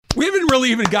really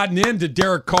even gotten into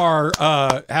Derek Carr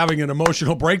having an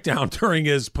emotional breakdown during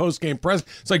his post-game press.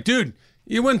 It's like, dude,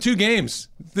 you won 2 games.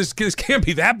 This can't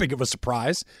be that big of a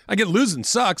surprise. I get losing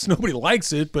sucks. Nobody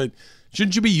likes it, but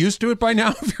shouldn't you be used to it by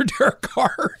now if you're Derek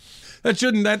Carr? I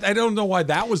don't know why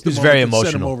that was the moment very that sent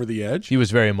him emotional. over the edge. He was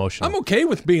very emotional. I'm okay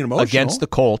with being emotional. Against the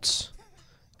Colts,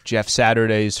 Jeff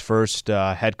Saturday's first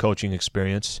head coaching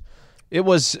experience. It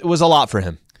was a lot for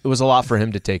him. It was a lot for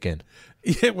him to take in.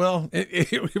 Yeah, well,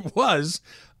 it was.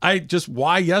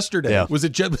 Why yesterday? Yeah. Was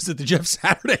it the Jeff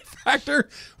Saturday factor?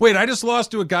 Wait, I just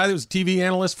lost to a guy that was a TV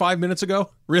analyst 5 minutes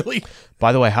ago? Really?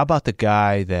 By the way, how about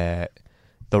the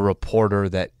reporter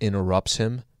that interrupts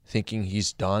him thinking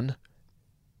he's done?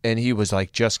 And he was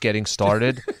like just getting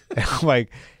started. I'm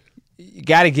like, you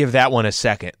got to give that one a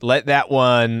second. Let that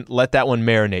one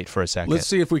marinate for a second. Let's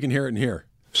see if we can hear it in here.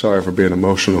 Sorry for being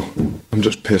emotional. I'm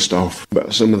just pissed off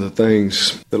about some of the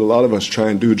things that a lot of us try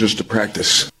and do just to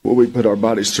practice what we put our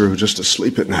bodies through just to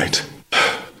sleep at night.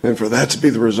 And for that to be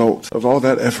the result of all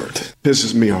that effort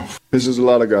pisses me off. Pisses a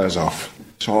lot of guys off.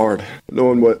 It's hard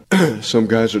knowing what some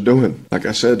guys are doing. Like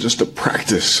I said, just to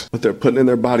practice what they're putting in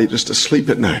their body just to sleep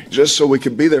at night, just so we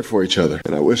can be there for each other.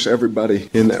 And I wish everybody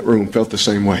in that room felt the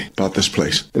same way about this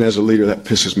place. And as a leader, that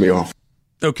pisses me off.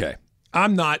 Okay.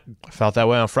 I'm not. I felt that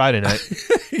way on Friday night.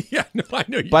 Yeah, no, I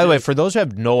know you By the did. way, for those who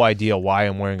have no idea why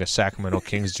I'm wearing a Sacramento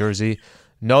Kings jersey,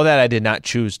 know that I did not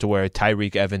choose to wear a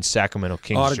Tyreek Evans Sacramento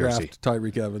Kings jersey. Autographed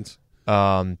Tyreek Evans.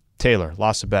 Taylor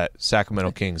lost a bet.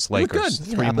 Sacramento Kings, Lakers.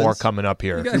 good. 3 more coming up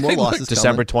here. Three more losses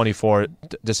December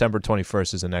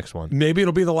 21st is the next one. Maybe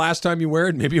it'll be the last time you wear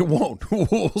it. Maybe it won't.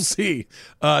 We'll see.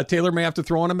 Taylor may have to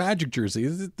throw on a Magic jersey.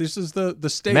 This is the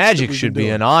stakes. Magic should be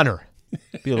an honor.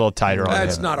 Be a little tighter on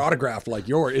That's him. not autographed like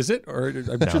yours, is it? Or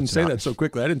I shouldn't say that so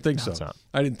quickly. I didn't think so.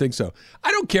 I didn't think so.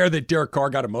 I don't care that Derek Carr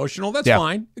got emotional. That's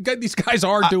fine. These guys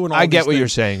are doing all I get these what things. you're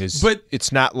saying, but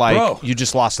it's not like bro, you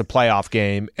just lost a playoff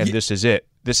game and this is it.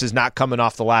 This is not coming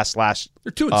off the last.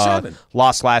 They're 2-7.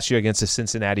 Lost last year against the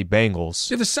Cincinnati Bengals.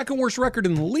 They have the second worst record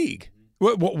in the league.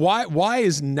 Why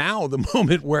is now the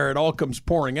moment where it all comes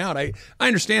pouring out? I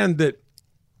understand that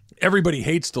everybody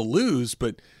hates to lose,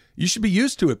 but you should be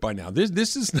used to it by now.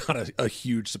 This is not a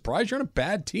huge surprise. You're on a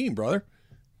bad team, brother.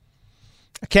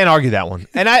 I can't argue that one.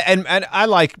 And I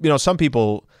like, some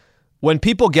people, when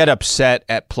people get upset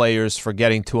at players for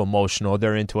getting too emotional,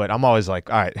 they're into it. I'm always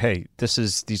like, all right, hey,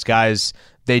 these guys,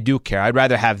 they do care. I'd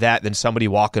rather have that than somebody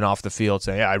walking off the field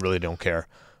saying, yeah, I really don't care.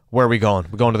 Where are we going?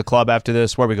 We're going to the club after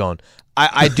this? Where are we going?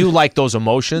 I do like those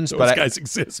emotions. Those guys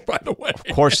exist, by the way.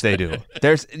 Of course they do.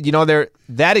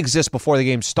 That exists before the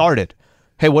game started.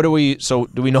 Hey, do we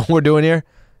know what we're doing here?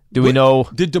 We know?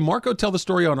 Did DeMarco tell the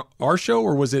story on our show,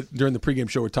 or was it during the pregame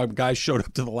show where guys showed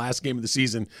up to the last game of the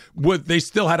season? They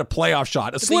still had a playoff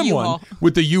shot, a slim one,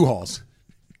 with the U-Hauls.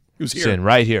 He was here. Sitting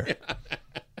right here.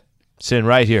 Sitting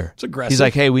right here. It's aggressive. He's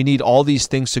like, hey, we need all these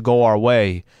things to go our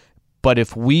way, but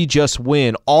if we just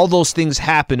win, all those things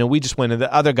happen and we just win. And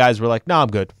the other guys were like, no, I'm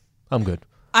good.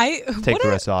 Take the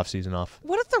rest of the offseason off.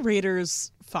 What if the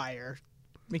Raiders fire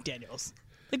McDaniels?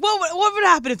 Like, what would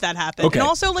happen if that happened? Okay. And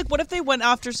also, what if they went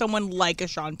after someone like a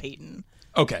Sean Payton?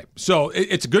 Okay, so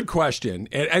it's a good question.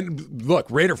 And look,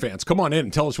 Raider fans, come on in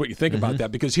and tell us what you think about that.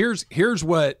 Because here's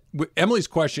what Emily's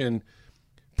question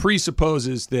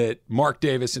presupposes that Mark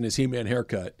Davis and his He-Man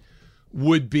haircut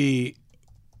would be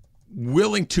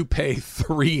willing to pay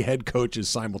 3 head coaches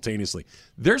simultaneously.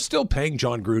 They're still paying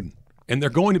John Gruden, and they're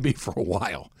going to be for a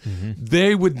while.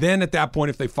 They would then, at that point,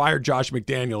 if they fired Josh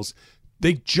McDaniels,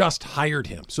 they just hired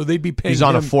him. So they'd be paying He's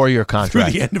on him a 4-year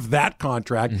contract. through the end of that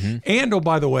contract. And, oh,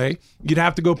 by the way, you'd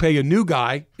have to go pay a new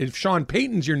guy. If Sean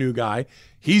Payton's your new guy,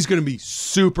 he's going to be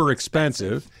super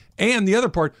expensive. And the other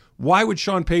part, why would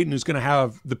Sean Payton, who's going to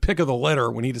have the pick of the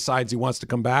litter when he decides he wants to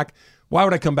come back, why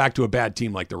would I come back to a bad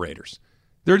team like the Raiders?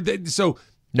 No,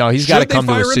 he's got to come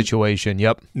to a situation.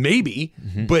 Yep. Maybe,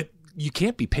 but you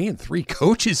can't be paying 3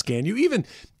 coaches, can you?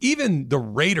 Even the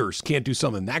Raiders can't do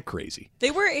something that crazy.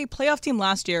 They were a playoff team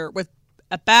last year with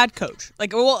a bad coach,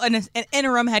 an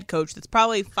interim head coach that's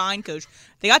probably a fine coach.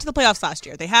 They got to the playoffs last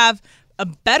year. They have a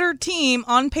better team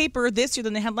on paper this year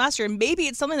than they had last year, and maybe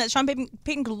it's something that Sean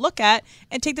Payton could look at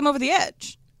and take them over the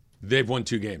edge. They've won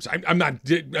 2 games. I'm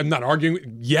not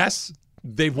arguing. Yes,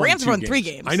 they've won Rams 2 won games. 3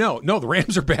 games. I know. No, the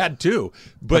Rams are bad too,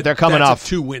 but they're coming that's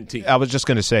off a 2-win team. I was just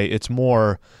going to say it's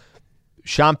more.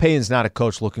 Sean Payton's not a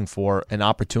coach looking for an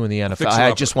opportunity in the NFL.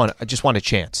 I just want a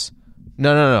chance.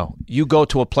 No. You go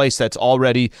to a place that's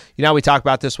already, we talk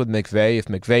about this with McVay. If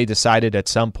McVay decided at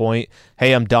some point,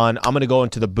 hey, I'm done, I'm going to go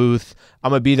into the booth, I'm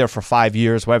going to be there for 5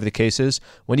 years, whatever the case is.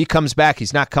 When he comes back,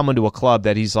 he's not coming to a club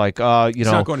that he's like, he's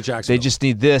not going to Jacksonville. They just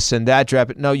need this and that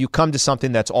draft. No, you come to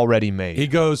something that's already made. He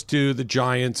goes to the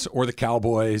Giants or the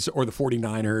Cowboys or the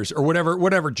 49ers or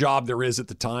whatever job there is at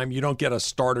the time. You don't get a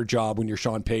starter job when you're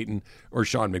Sean Payton or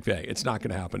Sean McVay. It's not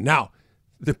going to happen. Now,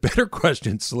 the better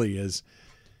question, Slee, is,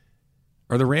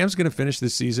 are the Rams going to finish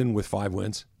this season with 5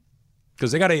 wins?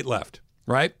 Because they got 8 left,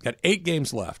 right? Got 8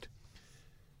 games left.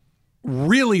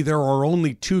 Really, there are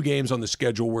only 2 games on the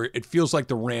schedule where it feels like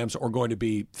the Rams are going to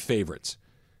be favorites.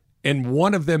 And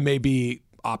one of them may be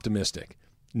optimistic.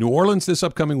 New Orleans this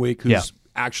upcoming week, who's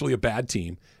actually a bad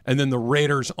team, and then the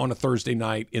Raiders on a Thursday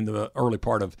night in the early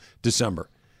part of December.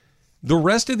 The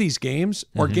rest of these games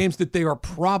are games that they are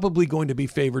probably going to be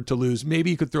favored to lose.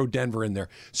 Maybe you could throw Denver in there.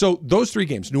 So those 3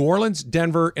 games, New Orleans,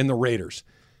 Denver, and the Raiders.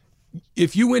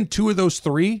 If you win 2 of those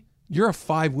 3, you're a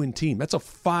 5-win team. That's a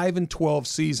 5-12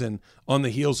 season on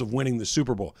the heels of winning the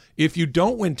Super Bowl. If you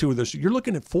don't win 2 of those, you're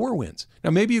looking at 4 wins.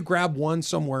 Now, maybe you grab one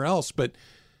somewhere else, but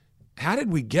how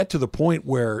did we get to the point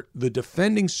where the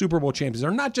defending Super Bowl champions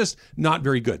are not just not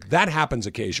very good? That happens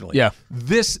occasionally. Yeah.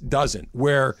 This doesn't,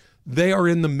 where they are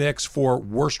in the mix for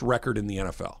worst record in the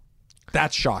NFL.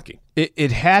 That's shocking.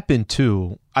 It happened,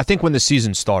 too, I think when the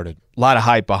season started. A lot of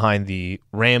hype behind the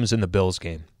Rams and the Bills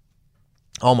game.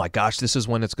 Oh, my gosh, this is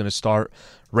when it's going to start.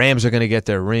 Rams are going to get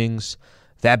their rings.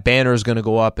 That banner is going to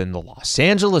go up, and the Los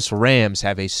Angeles Rams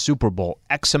have a Super Bowl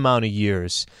X amount of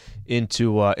years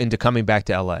into coming back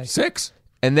to L.A. 6?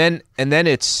 And then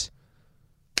it's,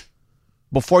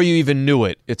 before you even knew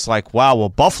it, it's like, wow, well,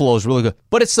 Buffalo's really good.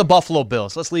 But it's the Buffalo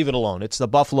Bills. Let's leave it alone. It's the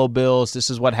Buffalo Bills. This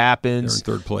is what happens.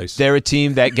 They're in 3rd place. They're a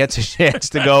team that gets a chance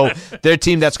to go. They're a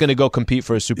team that's going to go compete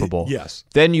for a Super Bowl. Yes.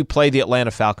 Then you play the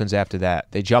Atlanta Falcons after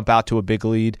that. They jump out to a big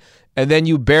lead. And then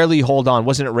you barely hold on.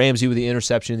 Wasn't it Ramsey with the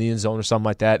interception in the end zone or something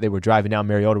like that? They were driving down.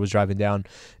 Mariota was driving down.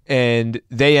 And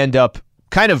they end up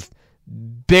kind of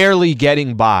barely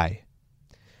getting by.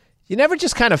 You never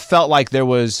just kind of felt like there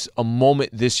was a moment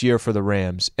this year for the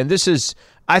Rams. And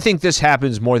I think this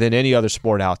happens more than any other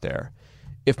sport out there.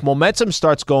 If momentum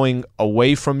starts going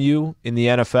away from you in the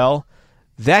NFL,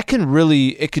 that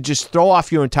it could just throw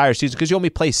off your entire season because you only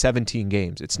play 17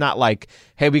 games. It's not like,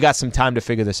 hey, we got some time to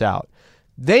figure this out.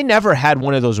 They never had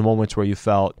one of those moments where you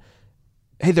felt,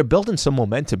 hey, they're building some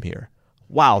momentum here.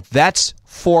 Wow, that's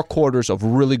 4 quarters of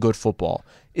really good football.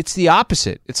 It's the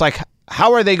opposite. It's like,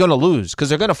 how are they going to lose? Because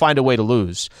they're going to find a way to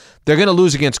lose. They're going to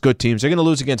lose against good teams. They're going to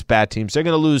lose against bad teams. They're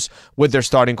going to lose with their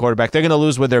starting quarterback. They're going to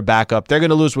lose with their backup. They're going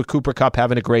to lose with Cooper Kupp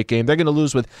having a great game. They're going to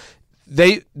lose with...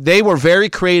 They were very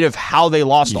creative how they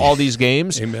lost all these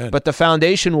games. Amen. But the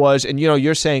foundation was, and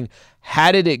you're saying,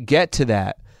 how did it get to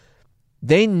that?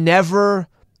 They never,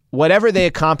 whatever they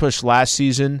accomplished last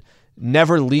season,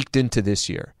 never leaked into this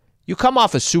year. You come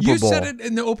off a Super Bowl. You said it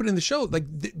in the opening of the show. Like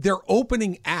their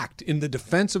opening act in the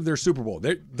defense of their Super Bowl,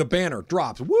 the banner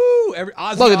drops. Woo! Look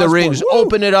at the rings. Woo!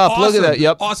 Open it up. Awesome. Look at that.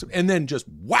 Yep. Awesome. And then just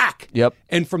whack. Yep.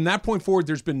 And from that point forward,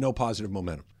 there's been no positive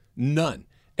momentum. None.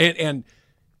 And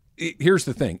here's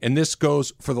the thing, and this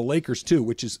goes for the Lakers too,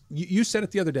 which is, you said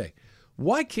it the other day.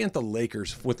 Why can't the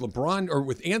Lakers, with LeBron or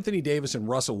with Anthony Davis and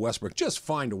Russell Westbrook, just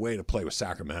find a way to play with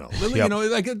Sacramento?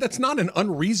 Yep. That's not an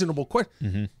unreasonable question.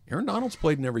 Mm-hmm. Aaron Donald's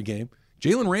played in every game.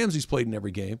 Jalen Ramsey's played in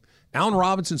every game. Allen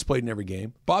Robinson's played in every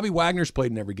game. Bobby Wagner's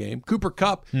played in every game. Cooper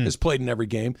Kupp has played in every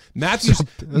game. Those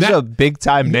are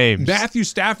big-time names. Matthew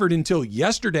Stafford, until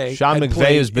yesterday, Sean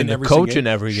McVay has been the coach in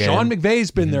every game. Sean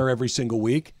McVay's been there every single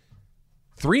week.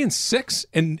 3-6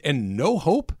 and no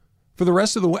hope for the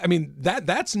rest of the way. I mean,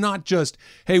 that's not just,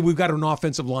 hey, we've got an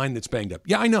offensive line that's banged up.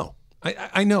 Yeah, I know.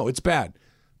 I know it's bad.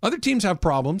 Other teams have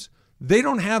problems. They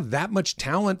don't have that much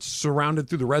talent surrounded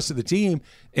through the rest of the team,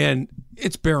 and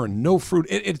it's bearing no fruit.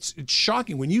 It's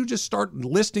shocking. When you just start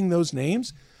listing those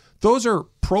names, those are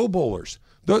Pro Bowlers.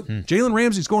 Jalen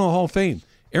Ramsey's going to the Hall of Fame.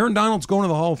 Aaron Donald's going to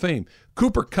the Hall of Fame.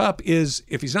 Cooper Kupp is,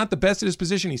 if he's not the best at his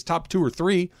position, he's top 2 or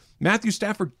 3. Matthew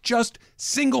Stafford just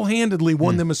single-handedly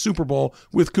won them a Super Bowl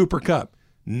with Cooper Kupp.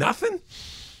 Nothing?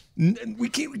 We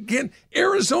can't, again,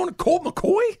 Arizona, Colt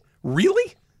McCoy?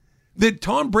 Really? That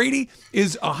Tom Brady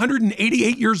is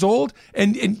 188 years old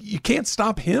and you can't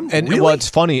stop him? And really? Well, it's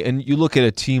funny, and you look at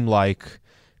a team like,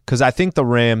 because I think the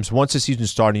Rams, once the season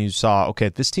started, you saw, okay,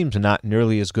 this team's not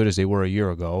nearly as good as they were a year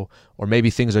ago, or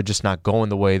maybe things are just not going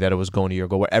the way that it was going a year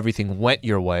ago, where everything went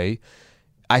your way.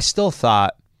 I still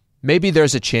thought, maybe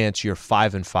there's a chance you're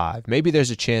 5-5. Maybe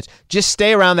there's a chance. Just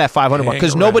stay around that 500 mark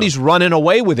because around. nobody's running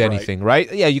away with anything,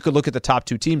 right? Yeah, you could look at the top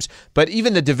 2 teams, but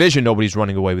even the division, nobody's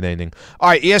running away with anything. All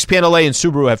right, ESPN LA and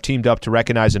Subaru have teamed up to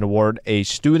recognize and award a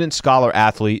student scholar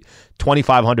athlete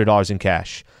 $2,500 in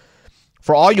cash.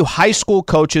 For all you high school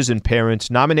coaches and parents,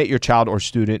 nominate your child or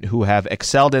student who have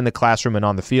excelled in the classroom and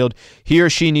on the field. He or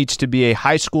she needs to be a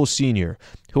high school senior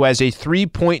who has a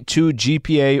 3.2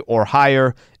 GPA or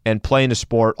higher and play in the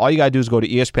sport. All you got to do is go to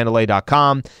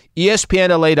ESPNLA.com,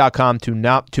 ESPNLA.com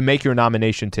to make your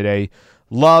nomination today.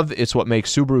 Love, it's what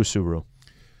makes Subaru Subaru.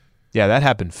 Yeah, that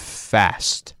happened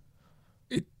fast.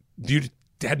 You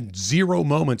had 0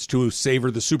 moments to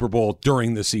savor the Super Bowl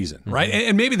during the season, right?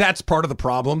 And maybe that's part of the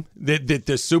problem, that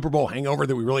the Super Bowl hangover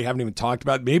that we really haven't even talked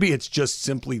about. Maybe it's just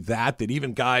simply that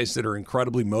even guys that are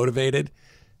incredibly motivated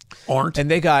aren't. And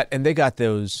they got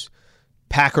those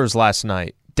Packers last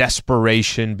night.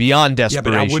 Desperation, beyond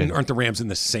desperation. Yeah, but aren't the Rams in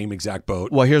the same exact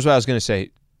boat? Well, here's what I was going to say.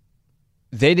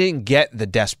 They didn't get the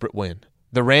desperate win.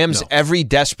 The Rams, every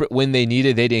desperate win they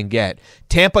needed, they didn't get.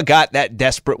 Tampa got that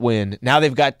desperate win. Now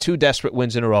they've got 2 desperate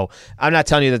wins in a row. I'm not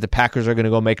telling you that the Packers are going to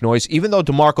go make noise, even though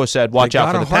DeMarco said, watch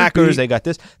out for the Packers. They got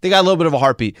this. They got a little bit of a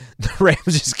heartbeat. The Rams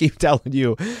just keep telling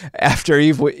you after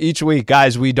each week,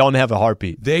 guys, we don't have a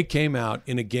heartbeat. They came out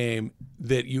in a game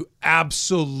that you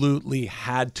absolutely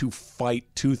had to fight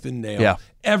tooth and nail. Yeah.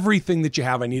 Everything that you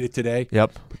have, I need it today.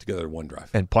 Yep. Put together one drive.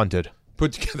 And punted.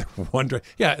 Put together one drive.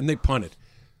 Yeah, and they punted.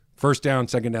 First down,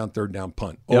 second down, third down,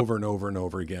 punt. Over and over and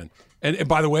over again. And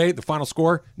by the way, the final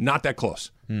score, not that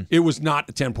close. It was not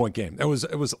a 10-point game. It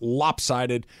was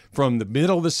lopsided from the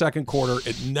middle of the second quarter.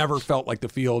 It never felt like the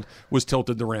field was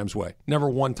tilted the Rams' way. Never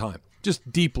one time.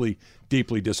 Just deeply,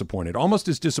 deeply disappointed. Almost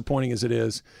as disappointing as it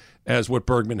is as what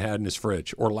Bergman had in his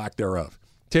fridge, or lack thereof.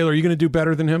 Taylor, are you going to do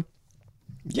better than him?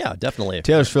 Yeah, definitely.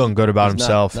 Taylor's feeling good about He's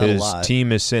himself. not His alive.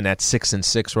 team is sitting at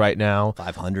 6-6 right now.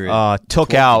 500.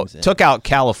 Took out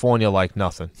California like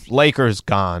nothing. Lakers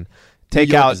gone. New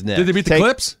York is next. Did they beat the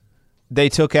Clips? They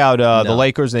took out the No.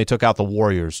 Lakers and they took out the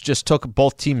Warriors. Just took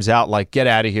both teams out like, get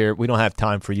out of here. We don't have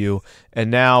time for you.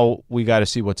 And now we got to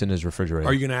see what's in his refrigerator.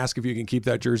 Are you going to ask if you can keep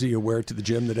that jersey you wear it to the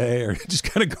gym today, or just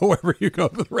kind of go wherever you go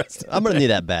for the rest of the I'm going to day?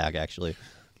 need that back, actually.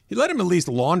 You let him at least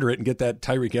launder it and get that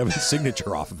Tyreek Evans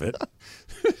signature off of it.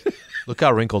 Look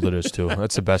how wrinkled it is, too.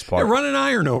 That's the best part. Yeah, run an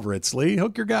iron over it, Slee.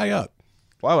 Hook your guy up.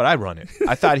 Why would I run it?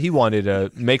 I thought he wanted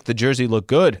to make the jersey look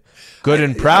good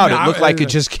and proud. It looked like it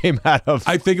just came out of.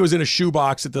 I think it was in a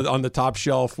shoebox on the top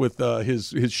shelf with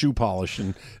his shoe polish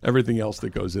and everything else that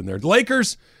goes in there. The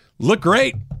Lakers look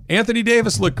great. Anthony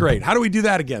Davis looked great. How do we do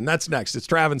that again? That's next. It's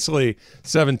Travis Slee,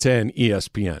 710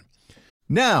 ESPN.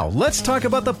 Now, let's talk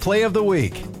about the play of the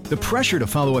week. The pressure to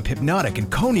follow up Hypnotic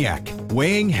and Cognac,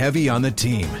 weighing heavy on the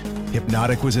team.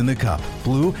 Hypnotic was in the cup,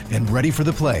 blue, and ready for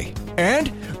the play.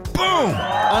 And boom!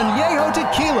 Añejo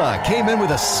Tequila came in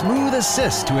with a smooth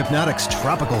assist to Hypnotic's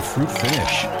tropical fruit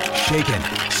finish. Shaken,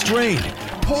 strained,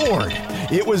 poured.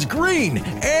 It was green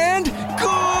and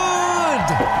good!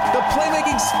 The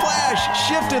playmaking splash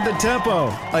shifted the tempo.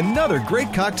 Another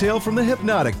great cocktail from the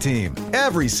Hypnotic team.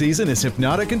 Every season is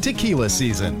Hypnotic and Tequila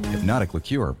season. Hypnotic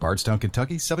Liqueur, Bardstown,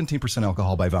 Kentucky, 17%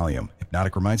 alcohol by volume.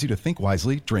 Hypnotic reminds you to think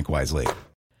wisely, drink wisely.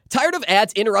 Tired of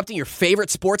ads interrupting your favorite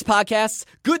sports podcasts?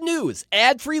 Good news!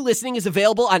 Ad-free listening is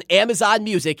available on Amazon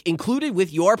Music, included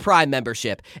with your Prime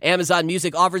membership. Amazon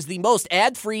Music offers the most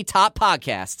ad-free top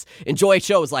podcasts. Enjoy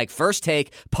shows like First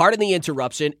Take, Pardon the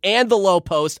Interruption, and The Low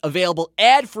Post, available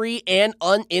ad-free and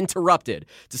uninterrupted.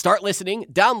 To start listening,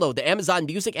 download the Amazon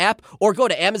Music app or go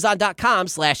to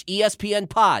Amazon.com/ESPN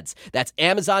Pods. That's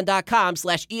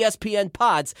Amazon.com/ESPN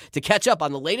Pods to catch up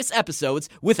on the latest episodes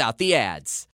without the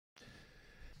ads.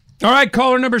 All right,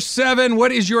 caller number 7.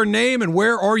 What is your name and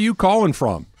where are you calling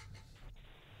from?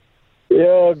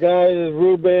 Yo, guys, it's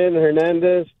Ruben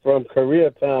Hernandez from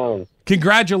Koreatown.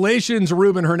 Congratulations,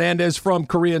 Ruben Hernandez from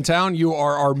Koreatown. You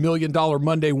are our $1 Million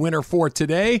Monday winner for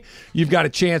today. You've got a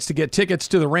chance to get tickets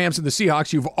to the Rams and the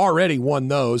Seahawks. You've already won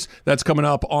those. That's coming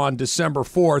up on December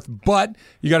 4th. But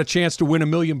you got a chance to win $1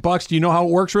 million. Do you know how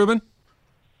it works, Ruben?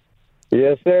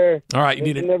 Yes, sir. All right, you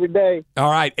need it every day. All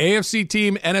right, AFC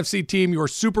team, NFC team, your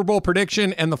Super Bowl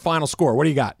prediction, and the final score. What do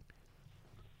you got?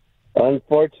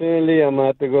 Unfortunately, I'm going to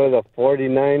have to go to the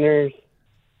 49ers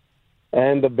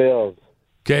and the Bills.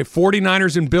 Okay,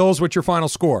 49ers and Bills. What's your final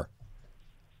score?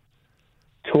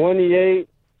 28-16.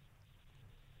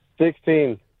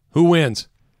 Who wins?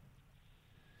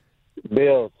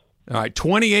 Bills. All right,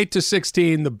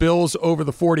 28-16, the Bills over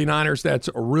the 49ers. That's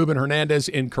Ruben Hernandez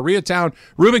in Koreatown.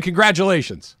 Ruben,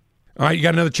 congratulations. All right, you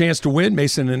got another chance to win.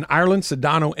 Mason and Ireland,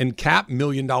 Sedano and Cap, $1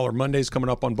 Million Mondays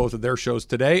coming up on both of their shows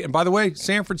today. And by the way,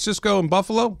 San Francisco and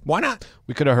Buffalo, why not?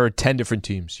 We could have heard 10 different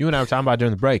teams. You and I were talking about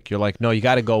during the break. You're like, no, you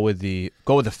got to go with the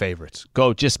favorites.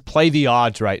 Just play the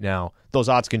odds right now. Those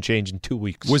odds can change in 2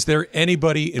 weeks. Was there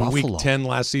anybody in Buffalo. Week 10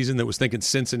 last season that was thinking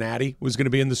Cincinnati was going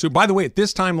to be in the Super? By the way, at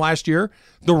this time last year,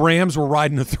 the Rams were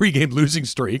riding a 3-game losing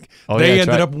streak. They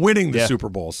ended up winning the Super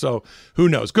Bowl. So who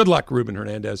knows? Good luck, Ruben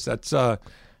Hernandez. That's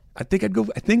I think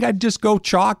I'd just go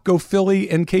chalk, go Philly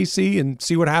and KC, and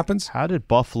see what happens. How did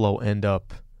Buffalo end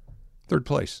up third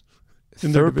place?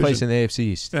 Third place in the AFC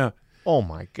East. Yeah. Oh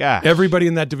my God! Everybody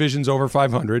in that division's over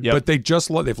 500, Yep. but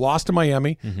they've lost to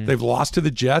Miami, they've lost to the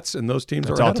Jets, and those teams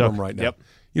are ahead of them right now. Yep.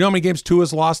 You know how many games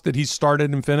Tua's lost that he's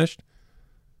started and finished?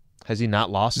 Has he not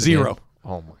lost? 0.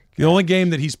 Oh my God! The only game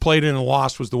that he's played in and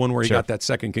lost was the one where he got that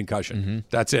second concussion.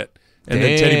 That's it. And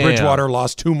then Teddy Bridgewater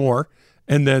lost 2 more,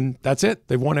 and then that's it.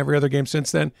 They've won every other game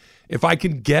since then. If I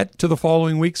can get to the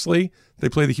following weeks, Lee, they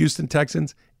play the Houston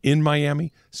Texans in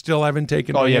Miami. Still haven't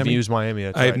taken Miami. You haven't used Miami.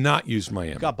 That's I have right. not used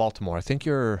Miami. You got Baltimore. I think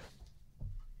you're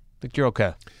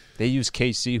okay. They use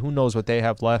KC. Who knows what they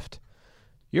have left?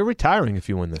 You're retiring if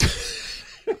you win this.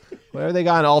 Whatever they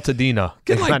got in Altadena,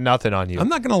 they got nothing on you. I'm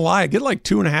not going to lie. I get like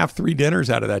 2.5, 3 dinners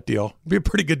out of that deal. It'd be a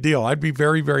pretty good deal. I'd be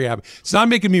very, very happy. It's not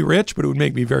making me rich, but it would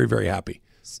make me very, very happy.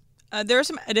 There are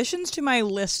some additions to my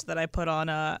list that I put on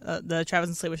the Travis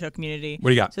and Sliwa Show community. What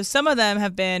do you got? So some of them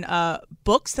have been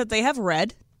books that they have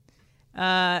read,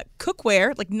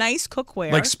 cookware, like nice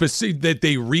cookware. Like specific that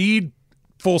they read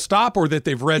full stop, or that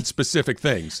they've read specific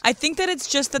things? I think that it's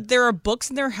just that there are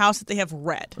books in their house that they have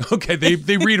read. Okay, they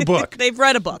read a book. They've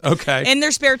read a book. Okay. In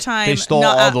their spare time. They stole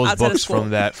not all those outside of books school.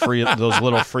 from those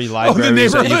little free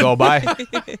libraries that you go by.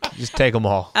 Just take them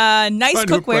all. Nice Trying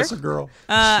to impress cookware. a girl.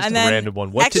 And then Random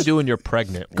one. What to do when you're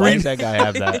pregnant? Why does that guy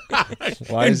have that?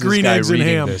 Why And is green this guy eggs and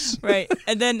reading ham. this? Right.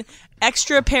 And then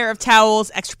extra pair of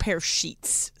towels, extra pair of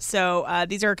sheets. So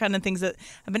these are kind of things that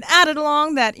have been added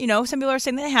along that, some people are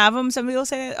saying they have them. Some people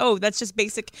say, oh, that's just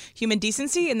basic human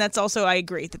decency. And that's also, I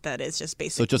agree that is just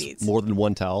basic So just needs. more than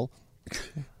one towel?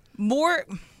 More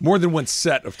than one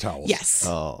set of towels. Yes.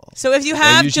 Oh. So if you I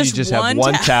have usually just have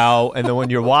one towel, and then when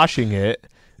you're washing it,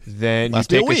 then you Must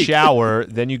be a take a week. shower,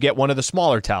 then you get one of the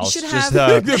smaller towels. should Just,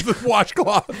 have- The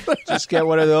washcloth. just get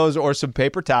one of those or some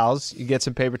paper towels. You get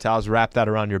some paper towels, wrap that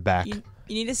around your back.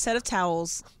 You need a set of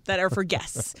towels that are for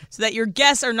guests so that your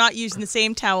guests are not using the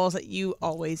same towels that you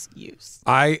always use.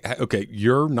 Okay,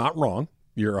 you're not wrong.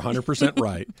 You're 100%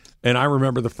 right. And I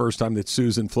remember the first time that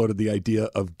Susan floated the idea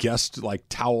of guest like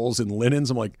towels and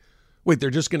linens. I'm like, wait,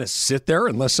 they're just going to sit there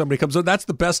unless somebody comes in? That's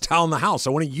the best towel in the house. I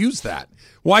want to use that.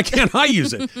 Why can't I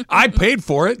use it? I paid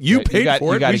for it. You paid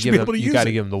for it. We should be able to use You got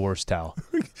to it. give them the worst towel.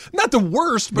 Not the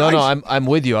worst, but I'm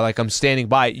with you. I'm standing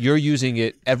by. You're using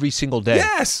it every single day.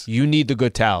 Yes. You need the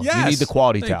good towel. Yes. You need the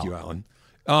quality Thank towel. you,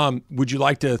 Alan. Would you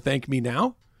like to thank me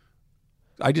now?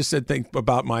 I just said think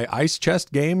about my ice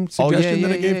chest game suggestion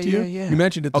that I gave to you. Yeah. You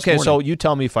mentioned it this Okay, morning. so you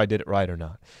tell me if I did it right or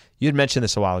not. You had mentioned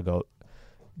this a while ago.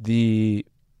 The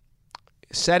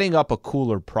setting up a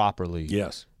cooler properly.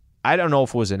 Yes. I don't know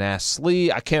if it was an Ask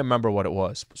Slee. I can't remember what it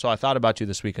was. So I thought about you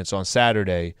this weekend. So on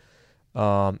Saturday,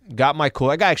 got my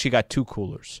cooler. I actually got 2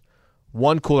 coolers.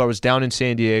 One cooler, I was down in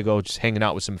San Diego just hanging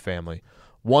out with some family.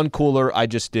 One cooler, I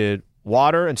just did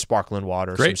water and sparkling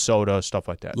water, Great. some soda, stuff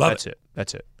like that. Love That's it.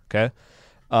 That's it. Okay.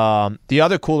 The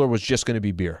other cooler was just going to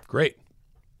be beer. Great.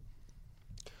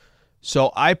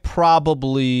 So I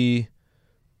probably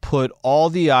put all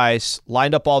the ice,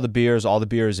 lined up all the beers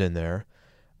in there.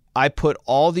 I put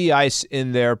all the ice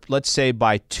in there, let's say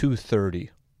by 2:30,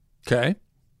 Okay.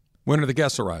 When are the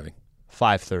guests arriving?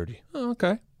 5:30. Oh,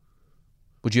 okay.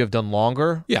 Would you have done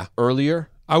longer? Yeah. Earlier?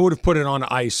 I would have put it on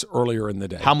ice earlier in the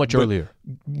day. How much But earlier?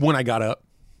 When I got up.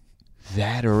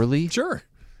 That early? Sure.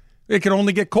 It could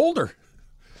only get colder.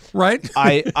 Right?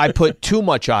 I put too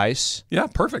much ice, Yeah,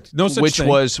 perfect. No such which thing.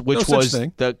 was No such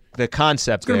thing. the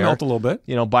concept It's going to there. melt a little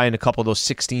bit. Buying a couple of those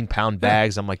 16-pound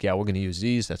bags. I'm like, yeah, we're going to use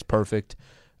these. That's perfect.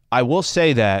 I will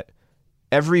say that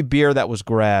every beer that was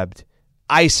grabbed,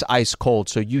 ice cold.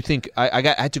 So you think I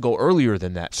had to go earlier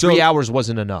than that. So 3 hours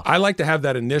wasn't enough. I like to have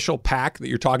that initial pack that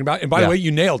you're talking about. And by the way,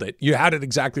 you nailed it. You had it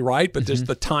exactly right, but just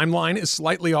the timeline is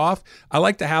slightly off. I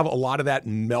like to have a lot of that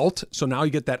melt. So now you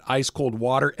get that ice cold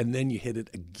water, and then you hit it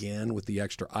again with the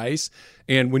extra ice.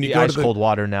 And when you the go ice to the cold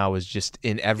water now is just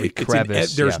in every it's in-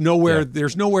 crevice. there's Yeah. nowhere. Yeah.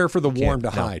 There's nowhere for the warm to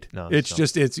no, hide. no, it's no.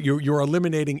 just you're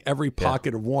eliminating every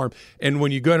pocket of warm. And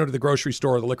when you go into the grocery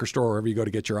store, or the liquor store, wherever you go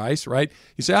to get your ice, right?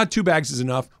 You say, 2 bags is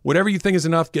enough. Whatever you think is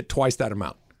enough, get twice that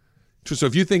amount. So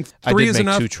if you think I three did is make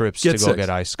enough, 2 trips get to go 6. get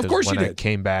ice. Of Because course when you I did.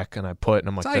 came back and I put, and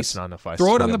I'm like, It's that's ice. not enough ice. Throw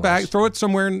to it go on get the my back. ice. Throw it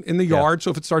somewhere in the yard. So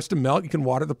if it starts to melt, you can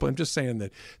water the plant. I'm just saying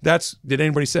that. Did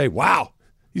anybody say, "Wow,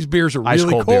 these beers are Ice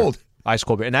really cold cold"? beer. Ice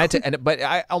cold beer. And I had to, but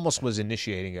I almost was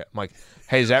initiating it. I'm like,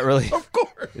 hey, is that really? Of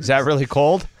course. Is that really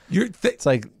cold? It's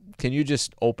like, can you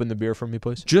just open the beer for me,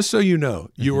 please? Just so you know,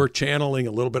 you were channeling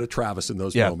a little bit of Travis in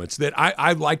those moments. That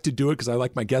I like to do it because I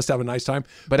like my guests to have a nice time.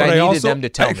 But I needed them to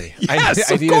tell me.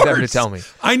 Yes, I of needed them to course. tell me.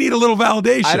 I need a little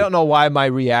validation. I don't know why my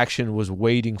reaction was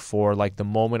waiting for like the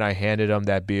moment I handed them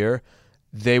that beer.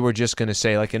 They were just going to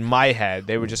say, like in my head,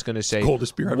 they were just going to say,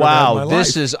 coldest beer I've wow, ever had in my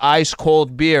this life. is ice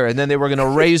cold beer. And then they were going to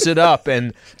raise it up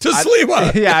and To sleep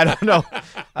on. Yeah, I don't know.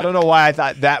 I don't know why I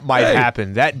thought that might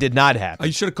happen. That did not happen.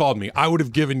 You should have called me. I would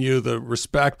have given you the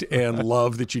respect and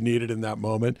love that you needed in that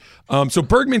moment. So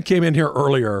Bergman came in here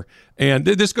earlier, and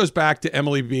this goes back to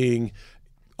Emily being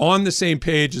on the same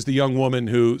page as the young woman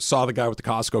who saw the guy with the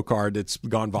Costco card that's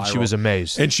gone viral. She was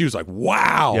amazed. And she was like,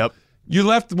 wow. Yep. You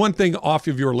left one thing off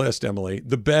of your list, Emily,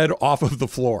 the bed off of the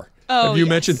floor. Have you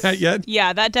mentioned that yet?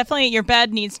 Yeah, that definitely, your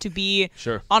bed needs to be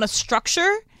on a structure.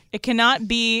 It cannot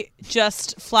be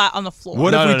just flat on the floor.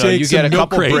 What if we take you some get a milk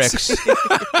couple crates?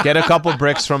 bricks. Get a couple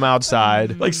bricks from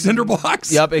outside. Like cinder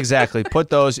blocks? Yep, exactly. Put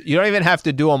those. You don't even have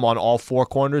to do them on all 4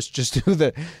 corners. Just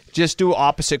do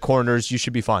opposite corners. You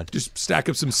should be fine. Just stack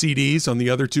up some CDs on the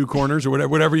other 2 corners or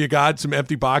whatever you got, some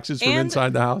empty boxes from And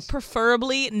inside the house.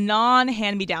 Preferably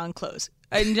non-hand-me-down clothes.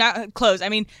 Clothes, I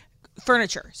mean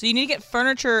furniture. So you need to get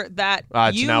furniture that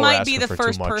you now we're might be asking the for too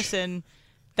first much. person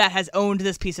that has owned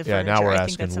this piece of Yeah, furniture. now we're I think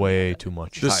that's asking something way that- too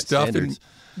much. The High stuff standards.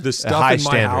 in my High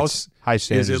standards. house High is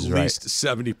standards at is right. least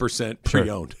 70% Sure.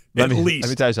 pre-owned. Let At me least. Let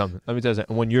me tell you something.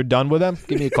 And when you're done with them,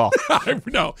 give me a call.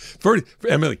 No, for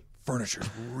Emily, furniture's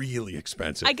really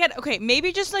expensive. I get okay.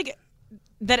 Maybe just like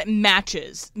that it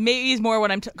matches. Maybe is more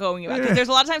what I'm going about. Because there's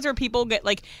a lot of times where people get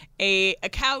like a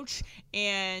couch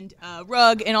and a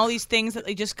rug and all these things that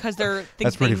they just because they're things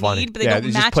That's pretty they funny. need, but they Yeah, don't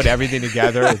they match. just put everything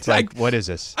together. It's like, what is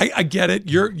this? I get it.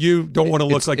 You don't want to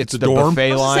look like it's a the dorm.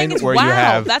 buffet I'm just saying line it's where wow. you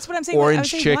have That's what I'm saying. I orange was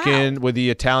saying chicken wow. with the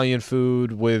Italian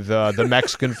food with the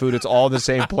Mexican food. It's all the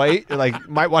same plate. Like,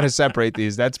 might want to separate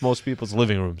these. That's most people's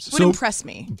living rooms. Would impress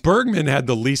me. Bergman had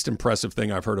the least impressive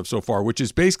thing I've heard of so far, which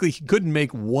is basically he couldn't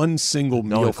make one single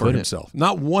meal he for couldn't. himself.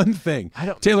 Not one thing.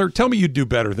 Taylor, tell me you'd do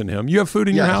better than him. You have food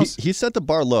in your house? He set the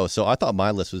bar low, so I thought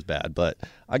my list was bad. But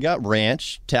I got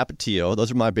ranch, Tapatio.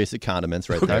 Those are my basic condiments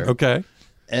right there. Okay.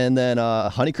 And then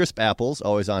Honeycrisp apples,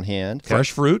 always on hand.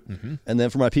 Fresh fruit. And then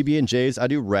for my PB&Js, I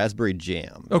do raspberry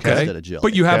jam Okay. instead of jelly.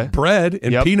 But you have bread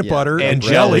and Yep. peanut butter and and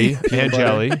jelly. jelly. And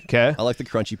jelly. Okay. I like the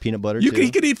crunchy peanut butter, You too. he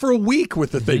could eat for a week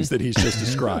with the things that he's just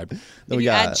described. Then If we you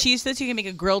got, add cheese to this, you can make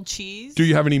a grilled cheese. Do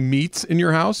you have any meats in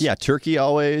your house? yeah, turkey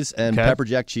always, and Okay. pepper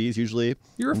jack cheese usually.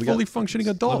 You're a And we got- fully functioning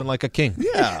adult. Living like a king.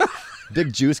 Yeah.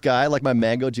 Big juice guy. I like my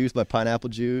mango juice, my pineapple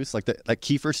juice, like that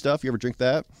kefir stuff. You ever drink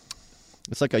that?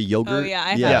 It's like a yogurt. Oh, yeah,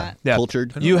 I've had that. Yeah.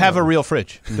 Cultured. You have a real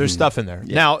fridge. There's stuff in there.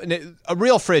 Now, a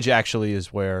real fridge actually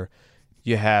is where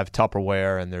you have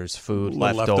Tupperware and there's food,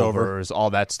 Leftover. leftovers, all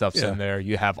that stuff's Yeah. in there.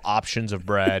 You have options of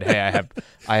bread. Hey,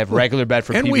 I have regular bread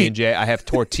for And PB&J. I have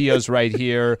tortillas right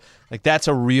here. Like, that's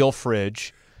a real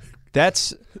fridge.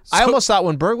 I almost thought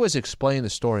when Berg was explaining the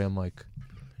story, I'm like,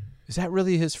 is that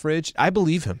really his fridge? I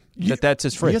believe him that's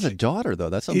his He fridge. has a daughter, though.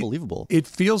 That's unbelievable. It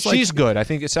feels like She's good. I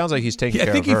think it sounds like he's taking I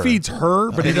care think of he her. feeds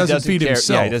her, but he He doesn't doesn't feed care-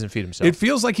 himself. yeah, he doesn't feed himself. It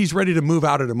feels like he's ready to move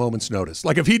out at a moment's notice.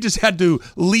 Like if he just had to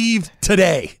leave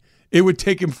today, it would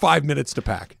take him 5 minutes to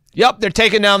pack. Yep, they're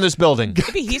taking down this building.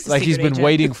 Maybe he's the Like he's secret been agent.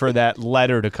 waiting for that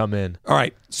letter to come in. All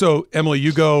right. So, Emily,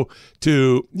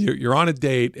 you're on a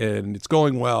date and it's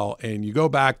going well, and you go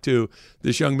back to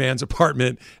this young man's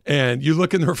apartment and you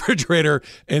look in the refrigerator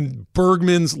and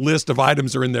Bergman's list of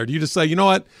items are in there. Do you just say, you know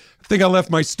what? I think I left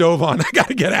my stove on. I got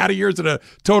to get out of here. Is it a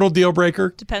total deal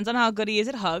breaker? Depends on how good he is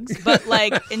at hugs, but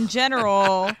like in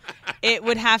general, it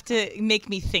would have to make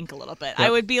me think a little bit. I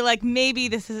would be like, maybe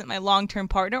this isn't my long-term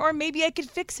partner, or maybe I could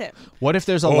fix him. What if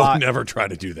there's a lot? Never try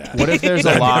to do that. What if there's a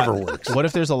That lot? never works. What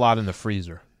if there's a lot in the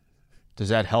freezer? Does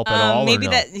that help at all? Maybe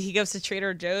or no? that he goes to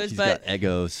Trader Joe's, He's but got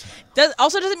Eggos.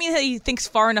 also doesn't mean that he thinks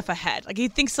far enough ahead. Like he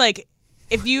thinks like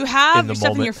if you have In the your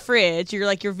stuff in moment. your fridge,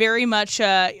 you're very much what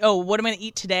am I gonna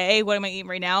eat today? What am I eating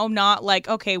right now? Not like,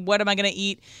 okay, what am I gonna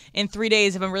eat in 3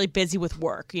 days if I'm really busy with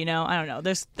work? You know, I don't know.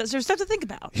 There's stuff to think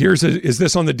about. Is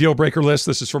this on the deal breaker list?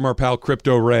 This is from our pal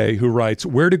Crypto Ray, who writes,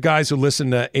 where do guys who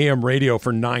listen to AM radio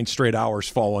for 9 straight hours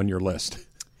fall on your list?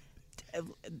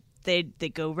 they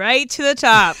go right to the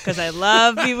top because I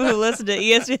love people who listen to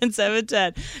ESPN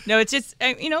 710. No, it's just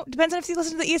depends on if you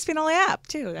listen to the ESPN All app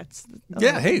too.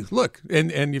 Hey, look,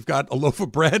 and you've got a loaf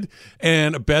of bread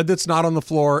and a bed that's not on the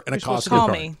floor and a Costco Call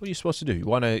card. me. What are you supposed to do? You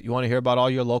want to hear about all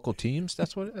your local teams?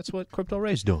 That's what Crypto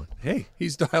Ray's doing. Hey,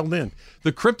 he's dialed in.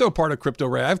 The crypto part of Crypto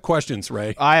Ray. I have questions,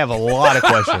 Ray. I have a lot of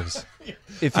questions.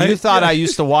 If you thought I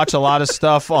used to watch a lot of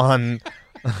stuff on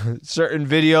certain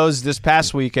videos this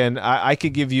past weekend, I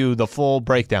could give you the full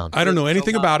breakdown. I don't know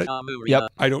anything about it. Yep.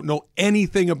 I don't know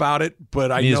anything about it,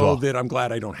 but I Me as know well. that I'm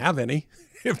glad I don't have any.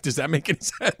 Does that make any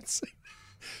sense?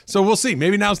 So we'll see.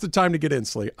 Maybe now's the time to get in,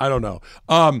 Slee. I don't know.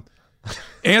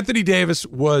 Anthony Davis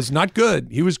was not good.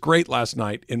 He was great last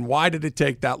night. And why did it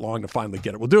take that long to finally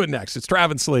get it? We'll do it next. It's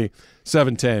Travis Slee,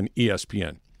 710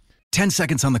 ESPN. 10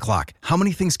 seconds on the clock. How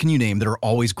many things can you name that are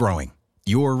always growing?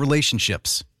 Your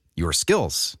relationships, your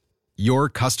skills, your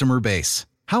customer base.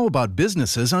 How about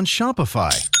businesses on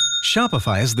Shopify?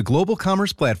 Shopify is the global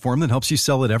commerce platform that helps you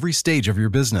sell at every stage of your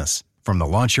business. From the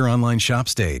launch your online shop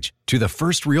stage to the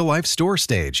first real-life store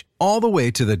stage, all the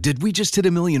way to the did we just hit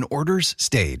a million orders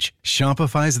stage,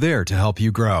 Shopify's there to help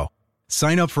you grow.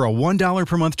 Sign up for a $1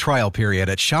 per month trial period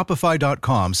at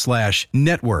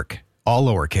shopify.com/network, all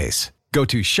lowercase. Go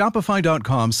to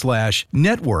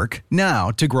shopify.com/network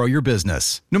now to grow your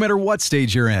business, no matter what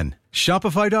stage you're in.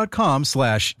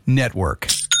 Shopify.com/network.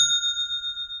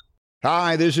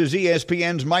 Hi, this is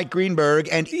ESPN's Mike Greenberg,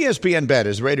 and ESPN Bet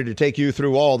is ready to take you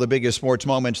through all the biggest sports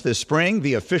moments this spring.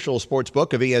 The official sports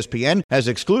book of ESPN has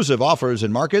exclusive offers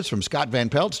and markets from Scott Van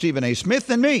Pelt, Stephen A. Smith,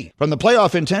 and me. From the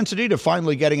playoff intensity to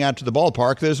finally getting out to the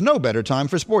ballpark, there's no better time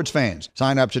for sports fans.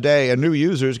 Sign up today, and new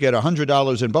users get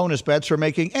 $100 in bonus bets for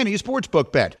making any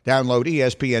sportsbook bet. Download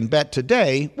ESPN Bet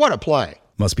today. What a play.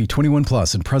 Must be 21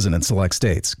 plus and present in select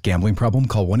states. Gambling problem?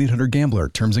 Call 1-800-GAMBLER.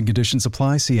 Terms and conditions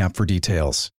apply. See app for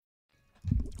details.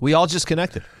 We all just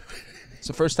connected. It's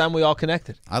the first time we all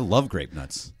connected. I love grape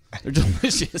nuts. They're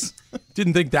delicious.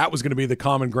 Didn't think that was going to be the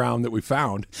common ground that we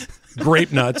found.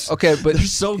 Grape nuts. Okay, but They're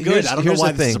so good. I don't know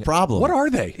why this is a problem. What are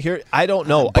they? Here, I don't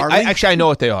know. Barley? Actually, I know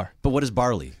what they are. But what is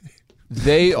barley?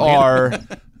 They are.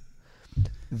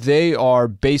 They are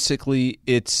basically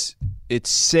it's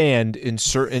sand in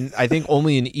certain. I think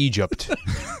only in Egypt.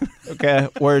 Okay,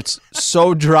 where it's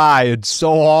so dry and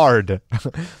so hard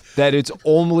that it's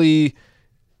only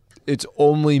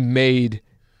made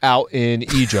out in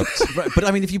Egypt. But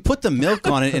I mean, if you put the milk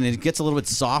on it and it gets a little bit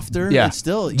softer, Yeah. it's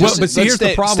still. But see, here's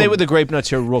the problem. Stay with the grape nuts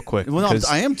here real quick. Well, no, 'cause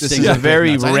I am This staying is with a the grape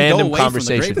very nuts. I didn't go random away from the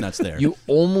conversation. grape nuts there. You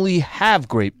only have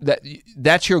grape.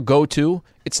 That's your go-to.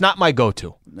 It's not my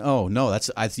go-to. Oh no, that's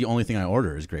the only thing I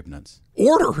order is grape nuts.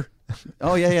 Order?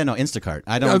 Oh yeah, no, Instacart.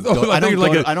 I don't. Oh, Go, I I, think don't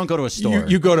like go, I don't go to a store.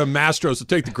 You go to Mastro's to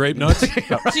take the grape nuts?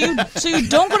 So you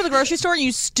don't go to the grocery store and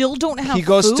you still don't have He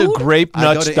goes food? to I go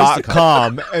to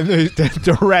grapenuts.com and they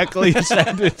directly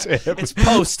send it to him. It's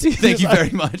post. Thank you very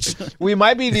much. We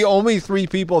might be the only three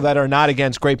people that are not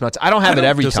against grape nuts. I don't have it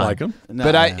every time. dislike 'em.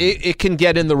 But No. it can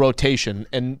get in the rotation.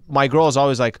 And my girl is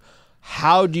always like,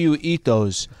 how do you eat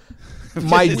those?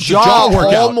 My It's a jaw jaw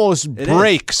workout. almost It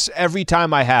breaks every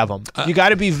time I have them. You got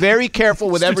to be very careful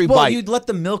with every well, bite. you'd let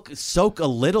the milk soak a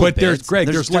little But bit. there's Greg.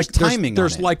 There's timing.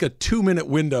 There's on it. like a 2-minute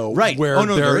window, Right. Where Oh,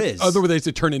 no, there is. Otherwise,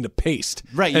 they turn into paste,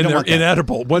 Right, you and don't they're want that.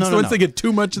 inedible. Once No. they get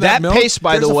too much of That that milk, paste,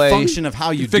 by There's the a way, function of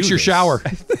how you fix do your this. shower.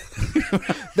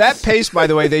 that paste, by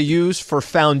the way, they use for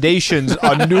foundations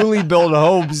on newly built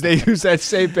homes. They use that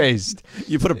same paste.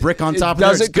 You put a brick on It top of it.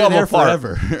 It's doesn't good come there apart.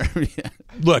 forever. Yeah.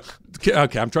 Look,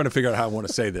 okay, I'm trying to figure out how I want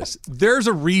to say this. There's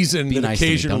a reason Be that nice to me.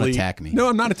 Don't occasionally attack me. No,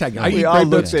 I'm not attacking. I We eat all grape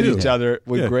looked nuts at too. each other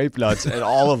with Yeah. grape nuts, and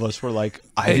all of us were like,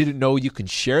 I didn't know you can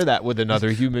share that with another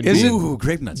human Is being. Ooh,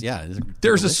 grape nuts. Yeah. There's a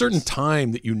delicious. certain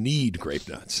time that you need grape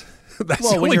nuts. That's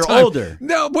Well, the when only you're time. older.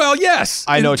 No, well, yes.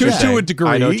 I know what to, you're to saying. a degree.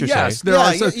 I know what you're yes, saying. there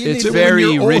Yeah, are. So, you need It's to- when very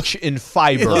you're old- rich in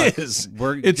fiber. It is.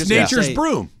 It's just nature's say,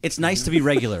 broom. It's nice to be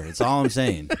regular. It's all I'm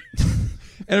saying.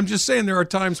 And I'm just saying there are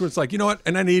times when it's like, you know what?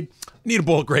 And I need a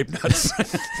bowl of grape nuts.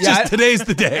 Yeah, Today's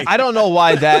the day. I don't know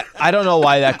why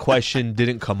that question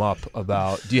didn't come up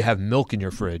about do you have milk in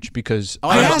your fridge? Because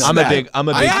I asked that.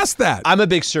 I asked that. I'm a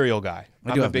big cereal guy.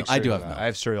 I do have big milk. I do cereal have guy. milk. I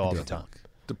have cereal all I the do time. have milk.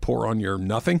 To pour on your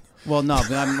nothing. Well, no,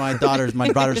 but my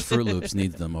daughter's Fruit Loops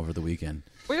needs them over the weekend.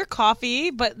 Or your coffee,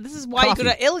 but this is why you go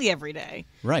to Illy every day.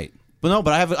 Right. But no,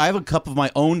 but I have a cup of my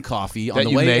own coffee on That the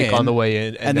you way make in. on the way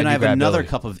in, and then then I you have grab another Illy.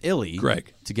 cup of Illy,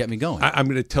 Greg, to get me going. I'm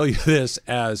going to tell you this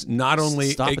as not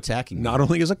only Stop attacking me. not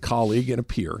only as a colleague and a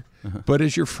peer, but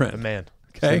as your friend. A man.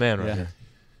 Okay? It's a man right Yeah. here.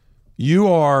 You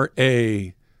are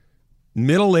a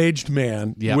middle-aged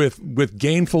man Yep. with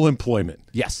gainful employment.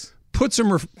 Yes.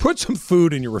 put some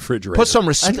food in your refrigerator. Put some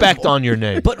respect on your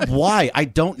name. But why? I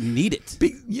don't need it.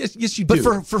 Yes, you But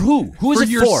do. for who? Who is for it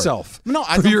yourself. for? No,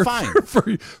 I'm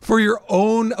fine. For your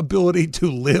own ability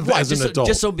to live Why, as an just adult.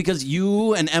 just so because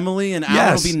you and Emily and Alan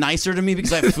Yes. will be nicer to me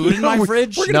because I have food in my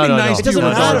fridge? We're going to be nice It to you doesn't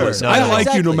matter. regardless. I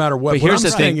like you no matter what. But What here's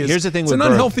I'm the saying thing. is, Here's the thing it's with an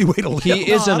Berg. unhealthy way to live.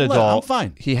 He is an I'm adult.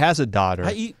 fine. He has a daughter.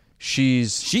 I eat. She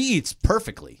eats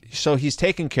perfectly. So he's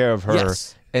taking care of her.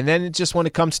 Yes. And then just when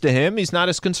it comes to him, he's not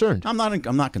as concerned. I'm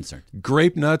not concerned.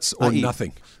 Grape nuts or I eat.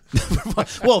 nothing.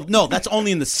 Well, no, that's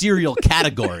only in the cereal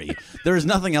category. There is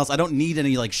nothing else. I don't need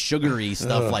any like sugary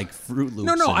stuff like Fruit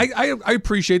Loops. No, and- I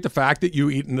appreciate the fact that you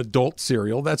eat an adult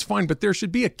cereal. That's fine, but there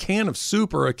should be a can of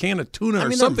soup or a can of tuna I or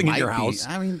mean, something there in your might be. house.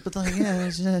 I mean, but like, yeah,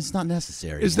 it's not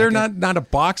necessary. Is there Okay? not a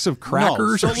box of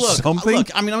crackers No. or So look, something?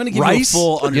 Look, I mean, I'm going to give Rice? you a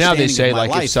full understanding. You know how they say, of my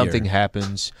like, life if something here.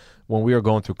 happens, when we were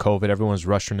going through COVID, everyone's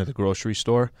rushing to the grocery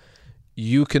store.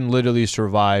 You can literally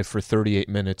survive for 38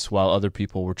 minutes while other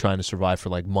people were trying to survive for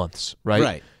like months, right?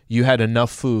 Right. You had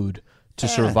enough food to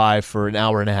survive for an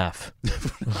hour and a half.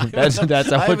 that's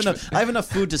how I much. have enough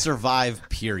food to survive.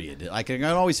 Period. I can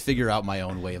always figure out my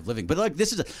own way of living. But like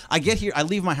this is, I get here. I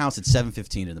leave my house at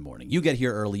 7:15 in the morning. You get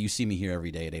here early. You see me here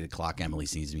every day at 8 o'clock. Emily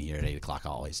sees me here at 8 o'clock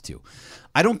always too.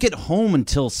 I don't get home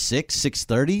until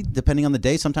 6:30, depending on the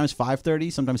day. Sometimes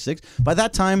 5:30, sometimes 6. By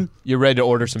that time, You're ready to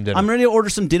order some dinner. I'm ready to order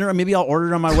some dinner, or maybe I'll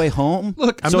order it on my way home.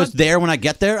 Look, I'm so not- it's there when I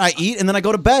get there. I eat and then I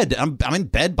go to bed. I'm in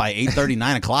bed by 8:30,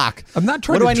 9 o'clock. I'm not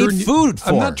trying What to do I turn need you- food for?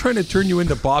 I'm not trying to turn you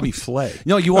into Bobby Flay.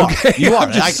 No, you are. Okay? You are.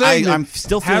 I'm just saying that I'm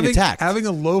still feeling having, attacked. Having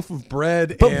a loaf of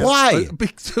bread. But and, why?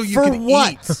 So you For can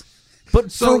what? eat.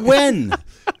 But So- for when?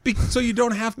 So you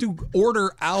don't have to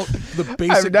order out the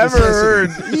basic I've never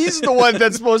necessities. heard. He's the one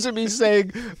that's supposed to be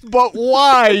saying, "But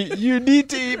why? You need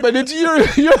to eat." But it's you're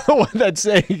the one that's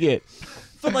saying it.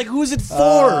 But like, who's it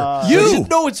for? You.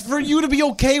 No, it's for you to be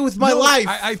okay with my No, life.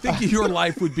 I think your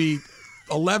life would be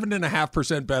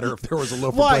 11.5% better if there was a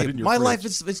loaf of Why? bread in your My fridge. life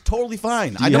is totally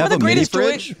fine. Do you have a mini greatest joy-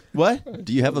 fridge? What?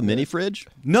 Do you have a mini fridge?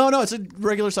 No, it's a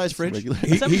regular sized fridge. Regular.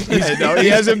 He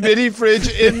has a mini fridge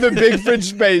in the big fridge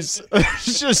space.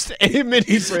 It's just a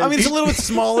mini fridge. I mean, it's a little bit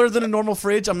smaller than a normal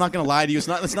fridge. I'm not gonna lie to you. It's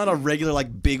not a regular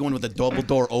like big one with a double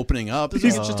door opening up. It's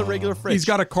just a regular fridge. He's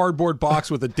got a cardboard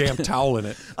box with a damn towel in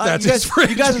it. That's you his guys, fridge.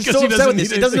 you guys are because so he upset doesn't with this.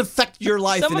 need It doesn't anything. affect your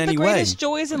life Some in of the any way. greatest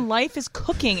joys in life is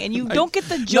cooking, and you don't get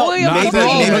the joy of maybe- cooking.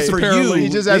 maybe for you. He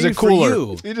just has a Maybe for cooler.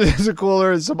 you. He just has a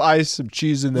cooler and some ice, some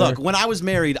cheese in there. Look, when I was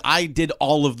married, I did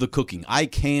all of the cooking. I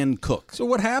can cook. So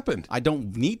what happened? I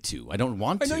don't need to. I don't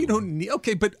want I to. know you don't need.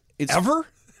 Okay, but It's- ever?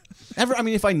 Ever? I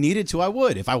mean, if I needed to, I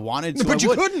would. If I wanted to, But I you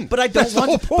would. couldn't. But I don't That's the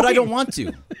want. whole But I point. don't want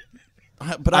to.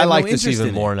 But I have like no this interest even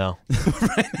in more it. now.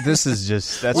 This is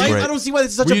just that's Why- great. I don't see why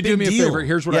this is such Will a you big do me a deal. favor?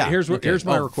 Here's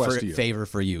my request to you. Favor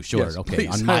for you, sure. Yes, Okay, please.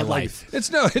 on my I like life. it.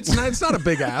 It's not a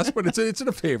big ask, but it's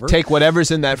a favor. Take whatever's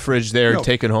in that fridge there No. and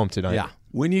take it home tonight. Yeah.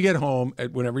 When you get home,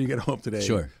 whenever you get home today,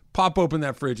 Sure. pop open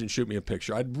that fridge and shoot me a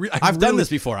picture. I've done this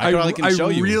before. I probably can show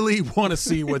you. I really want to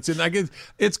see what's in.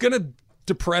 It's going to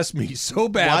depress me so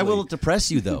badly. Why will it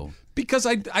depress you though? Because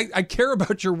I care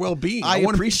about your well-being. I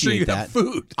want to make sure appreciate you that. have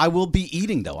food. I will be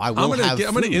eating though. I will I'm have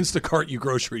gonna food. Instacart you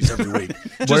groceries every week,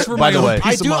 Where- just for by my the own way-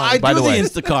 peace of mind. I By do the way,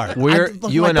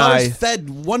 Instacart. you my and daughter's I- fed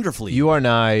wonderfully. You and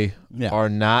I Yeah. are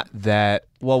not that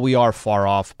well. We are far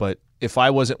off, but if I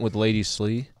wasn't with Lady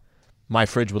Slee, my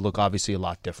fridge would look obviously a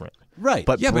lot different. right.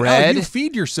 But Yeah, bread, but you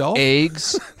feed yourself.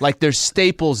 eggs, like there's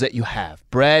staples that you have: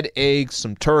 bread, eggs,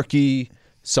 some turkey,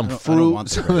 some I don't fruit, want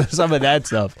the some of that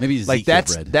stuff. Maybe like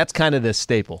Ezekiel bread. that's kind of the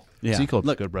staple. yeah. Ezekiel's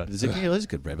Look, good bread. Ezekiel is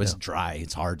good bread, but it's dry.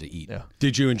 It's hard to eat. Yeah.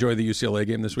 Did you enjoy the UCLA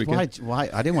game this weekend? Why?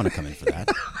 I didn't want to come in for that.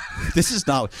 This is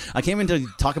not. I came in to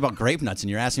talk about grape nuts, and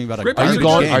you're asking me about a Grape Are nuts you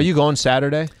garbage going? game. Are you going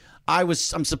Saturday? I'm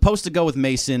supposed to go with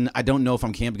Mason. I don't know if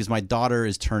I'm camp because my daughter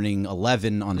is turning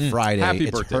 11 on Friday. Happy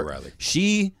It's birthday, her- Riley.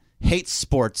 She hates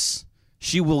sports.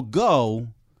 She will go.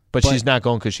 But she's not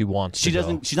going because she wants. She to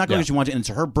doesn't. Go. She's not going Yeah. because she wants it, and it's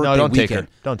her birthday No, don't take weekend.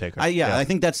 her. Don't take her. I Yeah.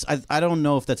 think that's. I don't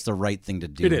know if that's the right thing to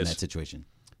do It in is. that situation.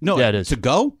 No, Yeah, it is. To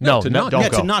go? No, to no, not don't yeah,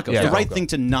 go. to not go. Yeah, It's the don't right go. thing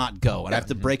to not go, and I have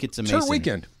to break it to It's Mason. her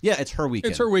weekend. Yeah, it's her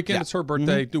weekend. It's her weekend. Yeah. It's her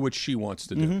birthday. Do what she wants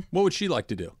to do. What would she like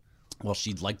to do? Well,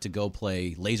 she'd like to go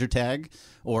play laser tag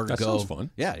or That go. sounds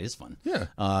fun. Yeah, it is fun. Yeah.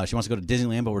 She wants to go to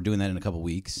Disneyland, but we're doing that in a couple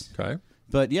weeks. Okay.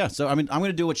 But yeah, so I mean, I'm going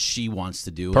to do what she wants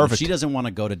to do. And Perfect. if she doesn't want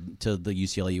to go to the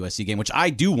UCLA USC game, which I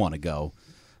do want to go,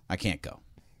 I can't go.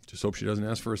 Just hope she doesn't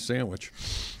ask for a sandwich.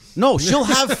 No, she'll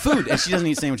have food, and she doesn't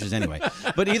eat sandwiches anyway.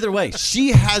 But either way,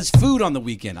 she has food on the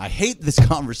weekend. I hate this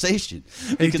conversation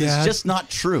because Dad. it's just not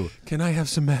true. Can I have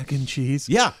some mac and cheese?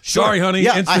 Yeah, sure. Sorry, honey.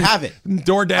 Yeah, I have it.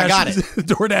 DoorDash. I got it.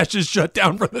 DoorDash is shut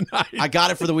down for the night. I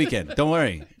got it for the weekend. Don't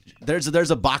worry.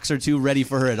 There's a box or two ready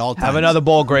for her at all times. Have another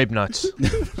bowl of grape nuts.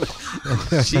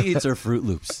 She eats her Fruit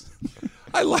Loops.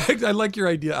 I like your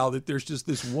idea, Al, that there's just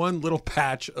this one little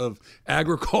patch of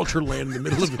agriculture land in the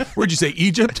middle of, where'd you say,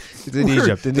 Egypt? It's in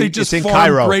Egypt. They just it's in farm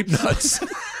Cairo. grape nuts.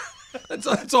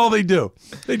 That's all they do.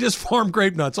 They just farm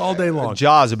grape nuts all day long.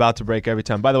 Jaw's about to break every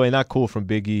time. By the way, not cool from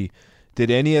Big E. Did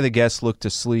any of the guests look to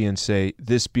Slee and say,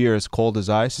 "This beer is cold as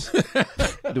ice"?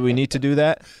 Do we need to do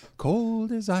that?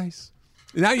 Cold as ice.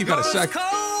 Now you got a Sacramento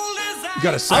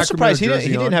I'm surprised he jersey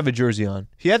didn't on. have a jersey on.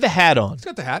 He had the hat on. He's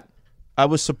got the hat. I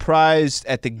was surprised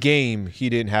at the game he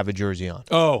didn't have a jersey on.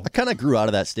 Oh, I kind of grew out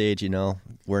of that stage,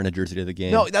 wearing a jersey to the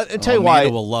game. No, I'll tell you why.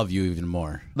 Amanda will love you even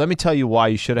more. Let me tell you why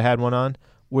you should have had one on.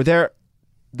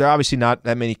 There are obviously not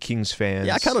that many Kings fans.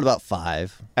 Yeah, I counted about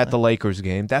 5 at the Lakers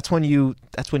game. That's when you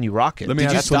rock it. Let me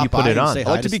ask- That's when you stop put by it and on. say I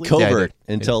like to be Sleep? covert Yeah, I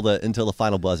did. until the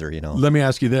final buzzer. let me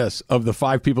ask you this: of the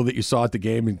 5 people that you saw at the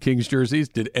game in Kings jerseys,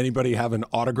 did anybody have an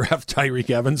autographed Tyreek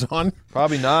Evans on?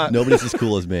 Probably not. Nobody's as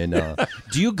cool as me. No.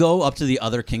 Do you go up to the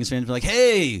other Kings fans and be like,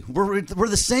 "Hey, we're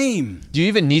the same"? Do you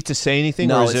even need to say anything,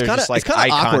 No, or is it's there kind just of like eye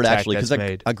awkward contact actually that's because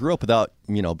made? I grew up without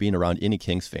being around any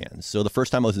Kings fans. So the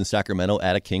first time I was in Sacramento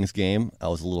at a Kings game, I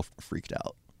was a little freaked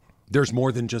out. There's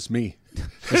more than just me.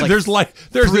 There's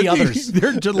 3 others.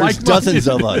 There's Dozens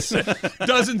of us.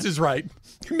 Dozens is right.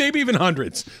 Maybe even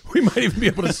hundreds. We might even be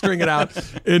able to string it out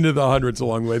into the hundreds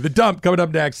along the way. The Dump coming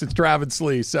up next. It's Travis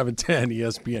Lee, 710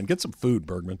 ESPN. Get some food,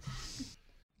 Bergman.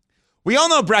 We all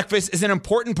know breakfast is an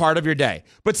important part of your day,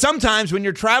 but sometimes when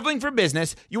you're traveling for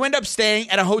business, you end up staying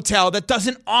at a hotel that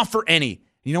doesn't offer any.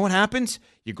 You know what happens?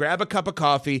 You grab a cup of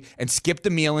coffee and skip the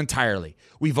meal entirely.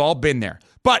 We've all been there.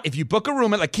 But if you book a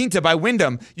room at La Quinta by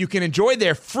Wyndham, you can enjoy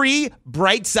their free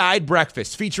Bright Side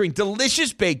breakfast featuring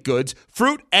delicious baked goods,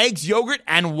 fruit, eggs, yogurt,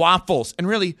 and waffles. And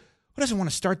really, who doesn't want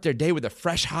to start their day with a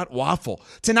fresh hot waffle?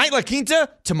 Tonight, La Quinta,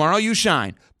 tomorrow you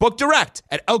shine. Book direct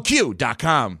at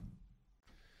lq.com.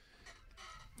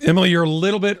 Emily, you're a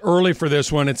little bit early for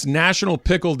this one. It's National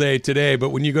Pickle Day today, but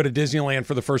when you go to Disneyland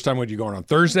for the first time, what are you going on?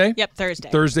 Thursday? Yep,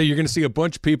 Thursday. Thursday, you're going to see a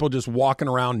bunch of people just walking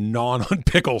around gnawing on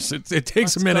pickles. It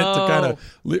takes a minute to kind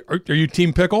of. Are you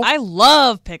team pickle? I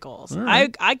love pickles.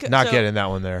 right. I could Not so getting that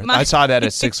one there. my- I saw that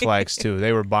at Six Flags too.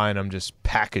 They were buying them just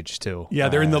packaged too. Yeah,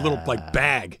 they're in the little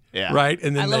bag, Yeah. right?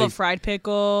 And then I love a fried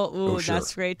pickle. Ooh, sure.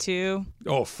 that's great too.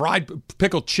 fried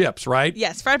pickle chips, right?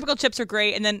 Yes, fried pickle chips are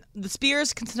great, and then the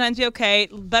spears can sometimes be okay,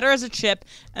 better as a chip.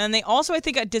 And then they also, I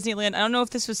think, at Disneyland, I don't know if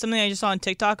this was something I just saw on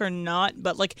TikTok or not,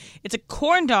 but like it's a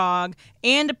corn dog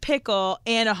and a pickle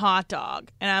and a hot dog,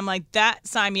 and I'm like, that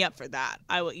sign me up for that.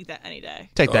 I will eat that any day.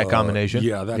 Take that combination.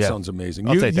 Yeah, that sounds amazing.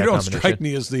 I'll You take that don't combination. strike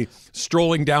me as the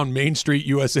strolling down Main Street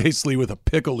USA Slee with a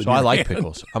pickle in So your I like hand.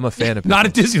 pickles. I'm a fan of pickles. Not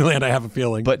at Disneyland, I have a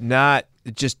feeling. But not.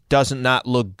 It just doesn't not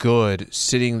look good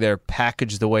sitting there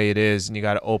packaged the way it is, and you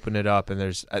got to open it up. And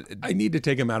there's I need to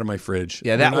take them out of my fridge.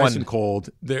 Yeah, They're that nice one- and cold.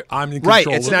 I'm in Right,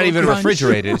 control. it's of not the even crunch.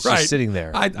 refrigerated. It's just Right. sitting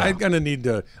there. I'm gonna need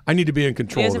to. I need to be in You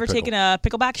control. guys of ever the pickle. taken a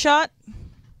pickleback shot?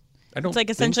 I don't. It's like think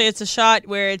essentially it's a shot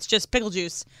where it's just pickle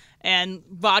juice and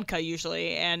vodka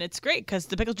usually, and it's great because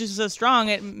the pickle juice is so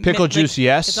strong. Pickle juice,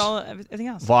 yes. It's all everything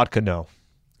else. Vodka, no.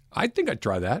 I think I'd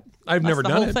try that. I've That's never the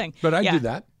done whole it, thing. but I'd Yeah. do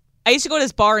that. I used to go to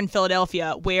this bar in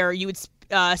Philadelphia where you would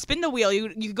spin the wheel. You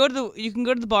can go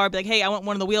to the bar, be like, hey, I want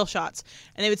one of the wheel shots,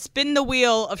 and they would spin the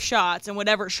wheel of shots, and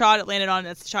whatever shot it landed on,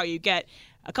 that's the shot you get.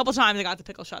 A couple times I got the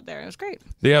pickle shot there. It was great.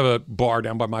 They have a bar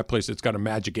down by my place that's got a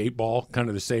magic 8-ball, kind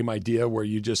of the same idea where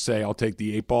you just say, I'll take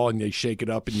the 8-ball, and they shake it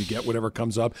up and you get whatever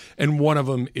comes up. And one of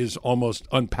them is almost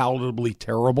unpalatably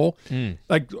terrible.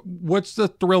 Like, what's the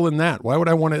thrill in that? Why would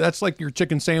I want to? That's like your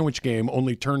chicken sandwich game,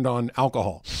 only turned on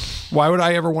alcohol. Why would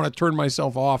I ever want to turn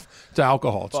myself off to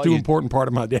alcohol? It's too important part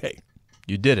of my day.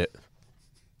 You did it.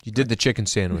 You did the chicken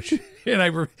sandwich. And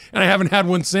I haven't had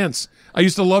one since. I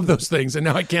used to love those things, and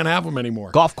now I can't have them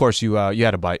anymore. Golf course, you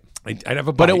had a bite. I'd have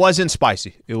a bite. But it wasn't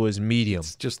spicy. It was medium.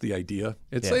 It's just the idea.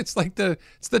 It's Yeah. it's like the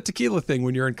tequila thing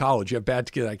when you're in college. You have bad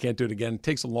tequila. I can't do it again. It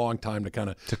takes a long time to kind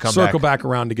of come circle back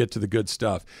around to get to the good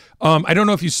stuff. I don't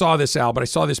know if you saw this, Al, but I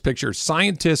saw this picture.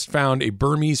 Scientists found a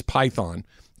Burmese python,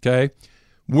 okay,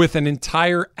 with an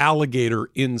entire alligator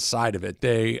inside of it.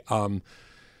 They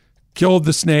killed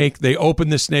the snake. They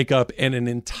opened the snake up, and an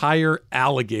entire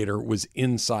alligator was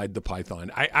inside the python.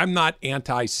 I'm not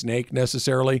anti-snake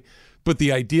necessarily, but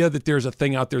the idea that there's a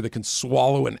thing out there that can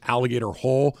swallow an alligator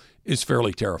whole is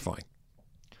fairly terrifying.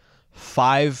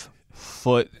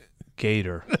 5-foot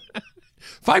gator.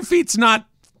 5 feet's not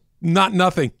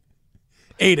nothing.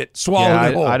 Ate it, swallowed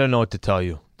it whole. I don't know what to tell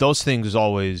you. Those things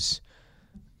always.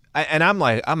 I'm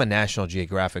a National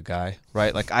Geographic guy,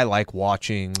 right? Like I like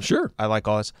watching. Sure. I like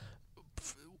all this.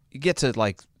 You get to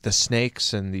like the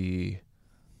snakes and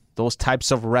those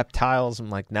types of reptiles, I'm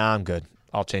like, nah, I'm good.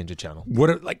 I'll change the channel.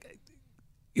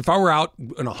 If I were out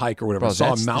on a hike or whatever, Bro, I saw a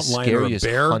that's mountain the lion or a scariest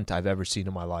bear. hunt I've ever seen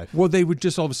in my life. Well, they would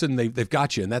just all of a sudden they've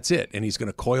got you, and that's it. And he's going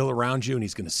to coil around you, and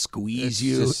he's going to squeeze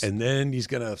you, and then he's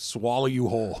going to swallow you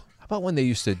whole. How about when they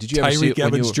used to? Did you ever see Tyreek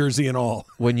Evans jersey and all?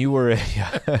 When you were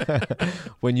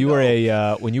when you were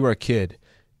a kid?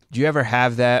 Do you ever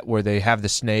have that where they have the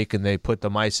snake and they put the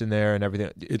mice in there and everything?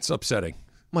 It's upsetting.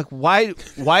 I'm like,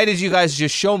 why did you guys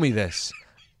just show me this?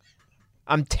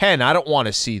 I'm 10. I don't want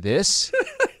to see this.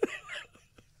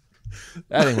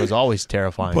 That thing was always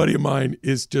terrifying. A buddy of mine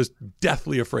is just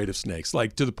deathly afraid of snakes,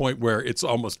 like to the point where it's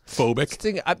almost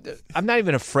phobic. I'm not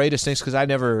even afraid of snakes because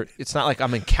it's not like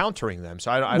I'm encountering them.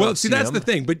 So I well, don't see, see that's them. the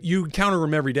thing. But you encounter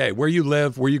them every day. Where you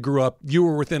live, where you grew up, you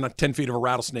were within 10 feet of a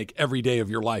rattlesnake every day of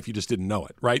your life. You just didn't know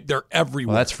it, right? They're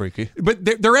everywhere. Well, that's freaky. But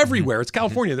they're everywhere. It's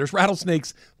California. There's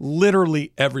rattlesnakes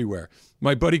literally everywhere.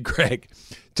 My buddy Greg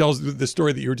tells the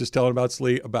story that you were just telling about,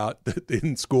 Slee, about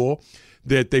in school.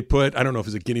 That they put, I don't know if it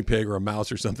was a guinea pig or a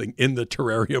mouse or something, in the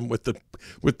terrarium with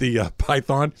the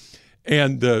python,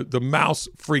 and the mouse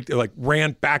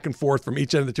ran back and forth from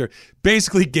each end of the terrarium,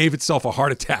 basically gave itself a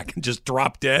heart attack and just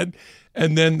dropped dead,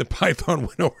 and then the python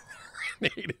went over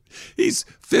and ate it. He's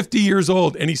 50 years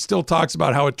old, and he still talks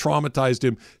about how it traumatized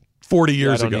him 40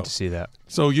 years ago. I don't need to see that.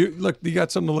 So you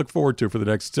got something to look forward to for the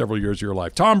next several years of your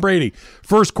life. Tom Brady,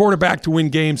 first quarterback to win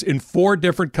games in 4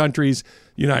 different countries: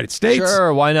 United States,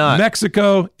 sure, why not?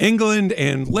 Mexico, England,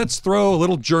 and let's throw a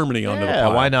little Germany onto the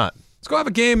pile. Why not? Let's go have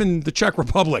a game in the Czech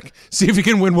Republic. See if we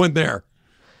can win one there.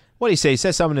 What did he say? He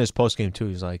said something in his postgame too.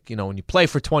 He's like, when you play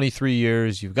for 23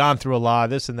 years, you've gone through a lot,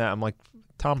 this and that. I'm like,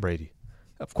 Tom Brady,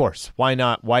 of course. Why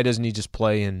not? Why doesn't he just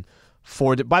play in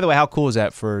 4? By the way, how cool is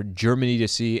that for Germany to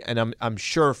see? And I'm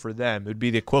sure for them, it would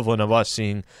be the equivalent of us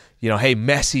seeing, hey,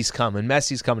 Messi's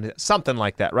coming, something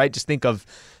like that, right? Just think of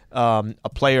a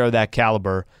player of that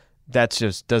caliber. That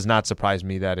just does not surprise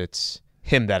me that it's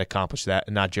him that accomplished that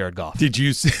and not Jared Goff. Did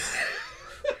you see?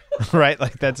 Right?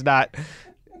 Like, that's not.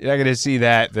 You're not going to see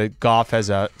that Goff has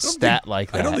a stat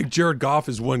like that. I don't think Jared Goff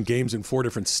has won games in 4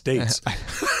 different states.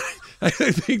 I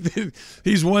think that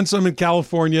he's won some in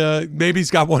California. Maybe he's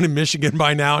got one in Michigan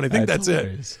by now, and I think that's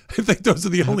it. I think those are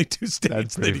the only 2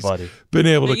 states that he's been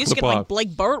able to used clip to get off. Blake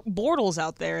Bortles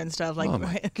out there and stuff, lighting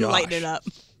it up.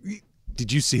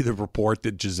 Did you see the report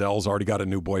that Gisele's already got a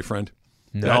new boyfriend?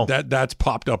 No. That's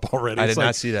popped up already. I did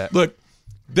not see that. Look,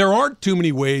 there aren't too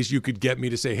many ways you could get me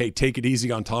to say, hey, take it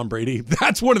easy on Tom Brady.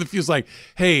 That's one of the few, like,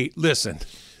 hey, listen,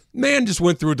 man just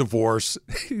went through a divorce.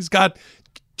 He's got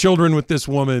children with this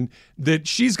woman, that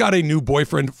she's got a new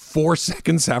boyfriend 4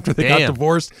 seconds after they got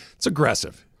divorced. It's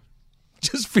aggressive.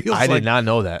 Just feels I did not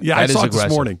know that. Yeah, that I saw it aggressive.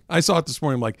 this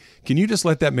morning. I'm like, can you just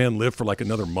let that man live for like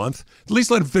another month? At least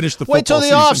let him finish the Wait football till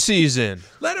the off season.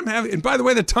 Let him have it. And by the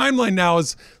way, the timeline now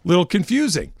is a little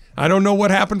confusing. I don't know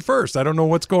what happened first. I don't know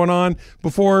what's going on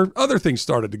before other things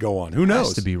started to go on. Who knows?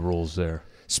 Has to be rules there.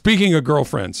 Speaking of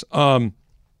girlfriends,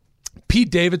 Pete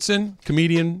Davidson,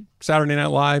 comedian, Saturday Night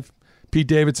Live, Pete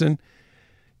Davidson,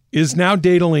 is now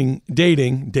dating.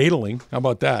 How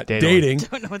about that? Dating.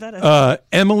 Don't know what that is.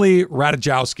 Emily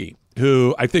Ratajkowski,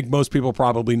 who I think most people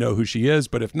probably know who she is,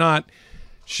 but if not,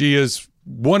 she is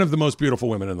one of the most beautiful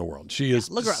women in the world. She is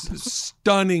look her up.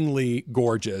 Stunningly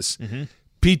gorgeous. Mm-hmm.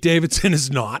 Pete Davidson is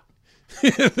not,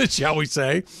 shall we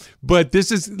say? But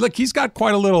this is, look, he's got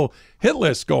quite a little hit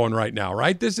list going right now,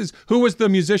 right? This is, who was the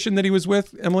musician that he was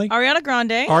with, Emily? Ariana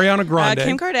Grande.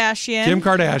 Kim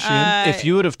Kardashian. If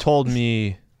you would have told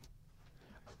me,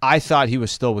 I thought he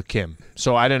was still with Kim,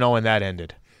 so I didn't know when that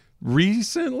ended.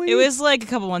 Recently? It was like a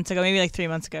couple months ago, maybe like 3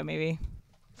 months ago, maybe.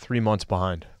 3 months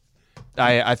behind.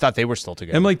 I thought they were still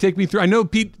together. Emily, take me through. I know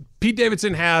Pete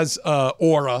Davidson has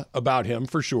aura about him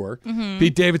for sure. Mm-hmm.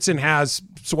 Pete Davidson has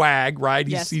swag, right?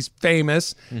 He's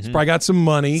famous. Mm-hmm. He's probably got some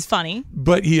money. He's funny.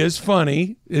 But he is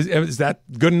funny. Is that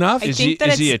good enough? Is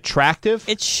he attractive?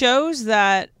 It shows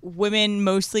that women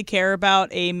mostly care about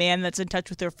a man that's in touch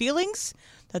with their feelings,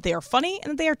 that they are funny,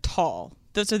 and that they are tall.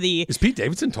 Those are the... Is Pete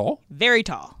Davidson tall? Very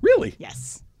tall. Really?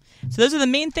 Yes. So those are the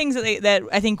main things that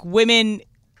I think women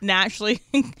naturally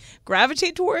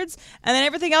gravitate towards, and then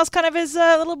everything else kind of is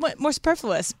a little bit more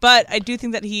superfluous. But I do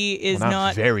think that he is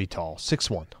not very tall,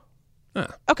 6'1".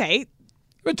 Okay,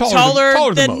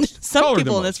 taller than most. Some Taller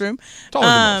people than in this most. room. Taller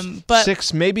than most.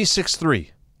 But maybe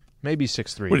 6'3". Maybe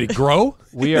 6'3". What, did he grow?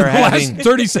 We are having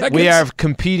 30 seconds. We have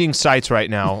competing sites right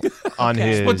now on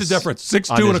his. What's the difference?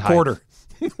 6'2" and a quarter.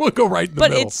 We'll go right in the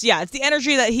middle. But it's the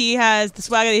energy that he has, the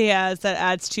swag that he has, that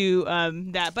adds to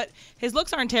that. But his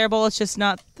looks aren't terrible. It's just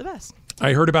not the best.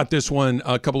 I heard about this one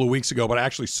a couple of weeks ago, but I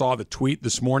actually saw the tweet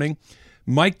this morning.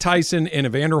 Mike Tyson and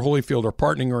Evander Holyfield are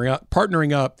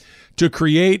partnering up to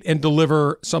create and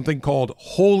deliver something called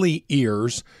Holy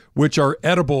Ears, which are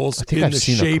edibles in the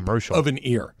shape of an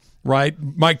ear. Right?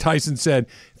 Mike Tyson said,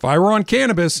 if I were on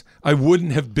cannabis, I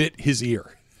wouldn't have bit his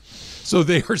ear. So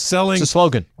they are selling It's a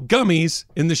slogan. gummies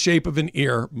in the shape of an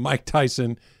ear, Mike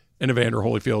Tyson and Evander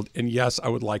Holyfield. And yes, I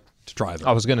would like to try them.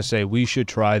 I was going to say we should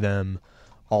try them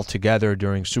all together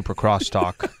during Super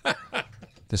Crosstalk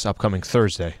this upcoming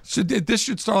Thursday. So this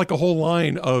should start like a whole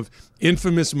line of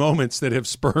infamous moments that have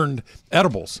spurned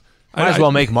edibles. Might as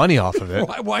well make money off of it.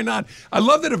 Why not? I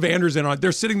love that Evander's in on it.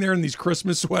 They're sitting there in these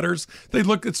Christmas sweaters. It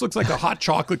looks like a hot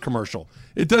chocolate commercial.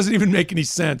 It doesn't even make any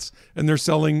sense. And they're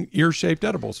selling ear-shaped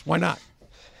edibles. Why not?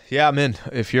 Yeah, I'm in.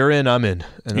 If you're in, I'm in.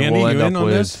 And then Andy, we'll end you up in on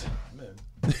with this?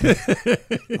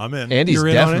 I'm in. Andy's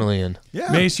You're definitely in.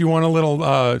 Yeah. Mace, you want a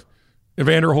little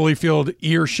Evander Holyfield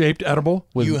ear-shaped edible?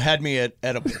 You had me at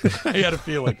edible. I had a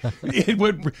feeling. It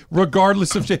would,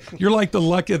 regardless of shape. You're like the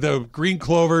luck of the green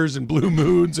clovers and blue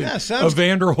moons and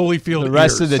Evander Holyfield. The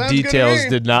rest of the Sounds good to details me.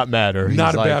 did not matter.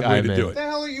 Not He's a bad like, way I'm to in. do What it. the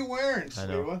hell are you wearing,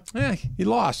 Slewa? Yeah, he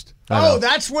lost. Oh,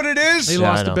 that's what it is? He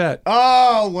lost a bet.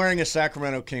 Oh, wearing a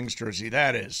Sacramento Kings jersey.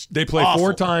 That is They play awful.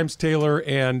 4 times. Taylor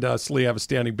and Slee have a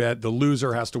standing bet. The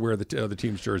loser has to wear the other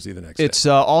team's jersey the next day. It's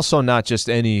also not just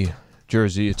any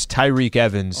jersey. It's Tyreek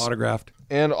Evans. Autographed.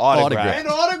 And autographed. And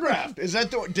autographed. Is that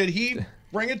did he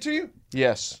bring it to you?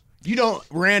 Yes. You don't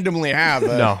randomly have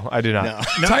a... No, I do not.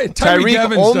 No. Tyreek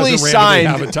Evans only doesn't signed.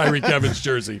 randomly have a Tyreek Evans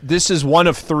jersey. This is one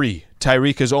of 3.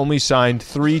 Tyreek has only signed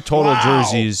 3 total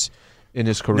jerseys in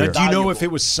his career. Now, do you know if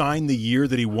it was signed the year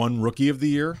that he won Rookie of the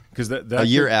Year? Because that A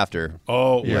year after.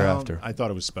 Oh, Year well, after. I thought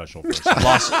it was special. First.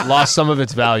 lost some of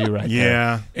its value right there.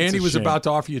 Yeah, Andy was about to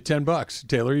offer you $10.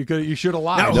 Taylor, you should have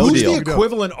lied. Now, No who's deal. the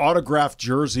equivalent autographed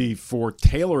jersey for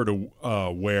Taylor to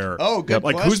wear? Oh, good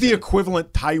Like, who's the question.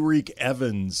 equivalent Tyreek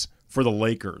Evans for the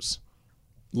Lakers?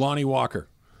 Lonnie Walker.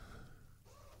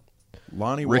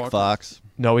 Lonnie Rick Walker. Fox.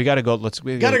 No, we got to go.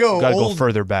 Gotta go old-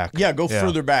 further back. Yeah, go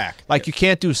further back. Like you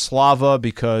can't do Slava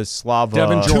because Slava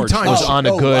Devin George. was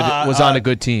on a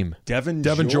good team. Devin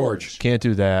George. Can't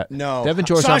do that. No. Devin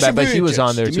George Sasha not bad, but he was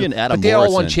on there Give too. me an Adam but they all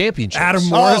won Morrison. championships. Adam Oh,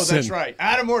 Morrison. that's right.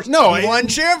 Adam Morrison. No, he won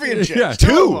championships. Yeah.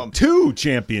 Two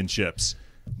championships,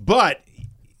 but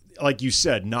like you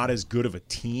said, not as good of a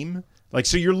team. Like,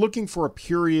 so you're looking for a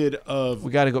period of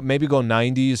We got to go. Maybe go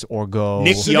 90s or go.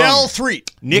 Nick Zanell Young.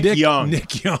 Threet. Nick Young.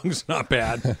 Nick Young's not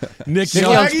bad. Nick Nick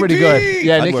Young. Young's pretty good.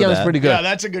 Yeah, I'd Nick wear Young's that. pretty good. Yeah,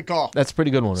 that's a good call. That's a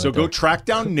pretty good one. So right go there. track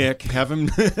down Nick, have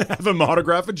him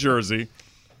autograph a jersey.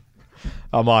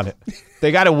 I'm on it.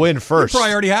 They got to win first.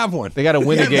 Probably already have one. They got to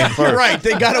win the game You're first. right.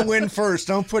 They got to win first.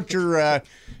 Don't put your...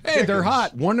 Hey, they're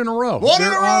hot. One in a row. One in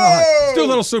They're a on row! Let's do a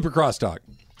little Super Cross talk.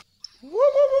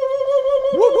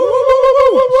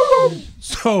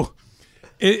 So,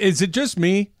 is it just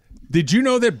me? Did you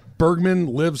know that Bergman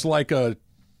lives like a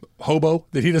hobo?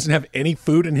 That he doesn't have any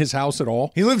food in his house at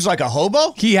all? He lives like a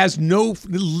hobo? He has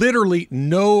literally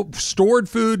no stored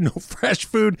food, no fresh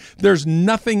food. There's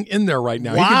nothing in there right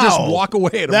now. Wow. He can just walk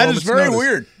away at a That moment's is very notice.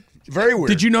 weird. Very weird.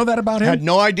 Did you know that about him? Had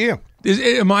no idea.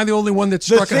 Am I the only one that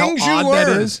struck at how things you odd that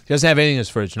learn. is? He doesn't have anything in his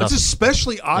fridge. That's Nothing.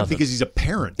 especially odd because he's a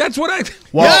parent. That's what I.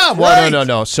 Well, Yeah, right.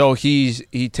 no. So he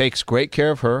takes great care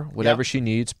of her, whatever she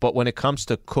needs. But when it comes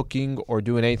to cooking or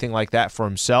doing anything like that for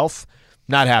himself,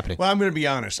 not happening. Well, I'm going to be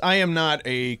honest. I am not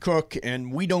a cook,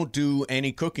 and we don't do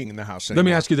any cooking in the house anymore. Let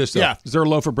me ask you this, though. Yeah. Is there a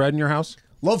loaf of bread in your house?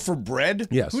 Love for bread?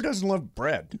 Yes. Who doesn't love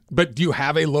bread? But do you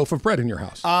have a loaf of bread in your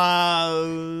house?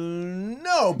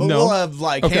 No, but No. we'll have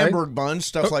like Okay. hamburg buns,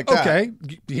 stuff like that. Okay.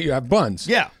 You have buns.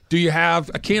 Yeah. Do you have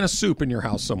a can of soup in your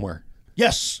house somewhere?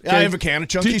 Yes, Okay. I have a can of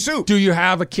chunky soup. Do you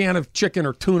have a can of chicken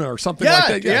or tuna or something Yeah, like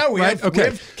that? yeah, we right? have- we Okay.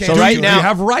 have so cans. right do now- you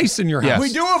have rice in your house? Yes.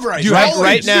 We do have rice. Do you Right- have,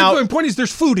 right now- The point is,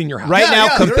 there's food in your house. Right Yeah, now,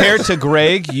 yeah, there compared is. to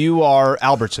Greg, you are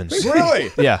Albertsons.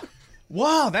 Really? Yeah.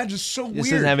 Wow, that is so weird. This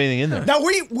doesn't have anything in there. Now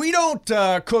we don't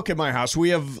cook at my house.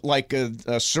 We have like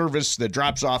a service that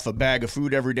drops off a bag of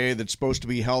food every day that's supposed to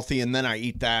be healthy, and then I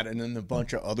eat that, and then a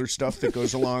bunch of other stuff that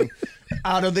goes along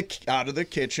out of the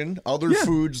kitchen, other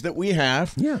foods that we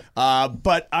have. Yeah.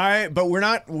 But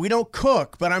we don't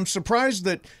cook. But I'm surprised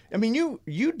that you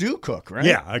do cook, right?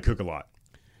 Yeah, I cook a lot.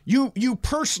 You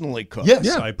personally cook. Yes,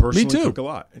 Yeah, I personally me too. cook a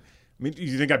lot. I mean,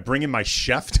 you think I bring in my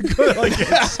chef to cook? Like,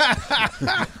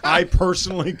 I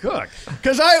personally cook.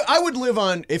 Because I would live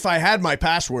on, if I had my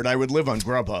password, I would live on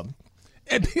Grubhub.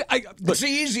 It's the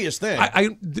easiest thing.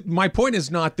 My point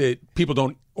is not that people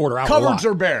don't order out. Cupboards a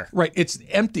lot. are bare. Right. It's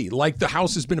empty, like the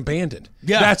house has been abandoned.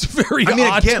 Yeah. That's very I mean,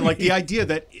 odd again, to like me. the idea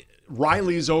that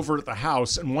Riley's over at the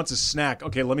house and wants a snack.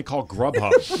 Okay, let me call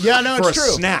Grubhub. Yeah, no, for it's a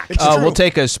true. snack. It's true. We'll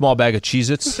take a small bag of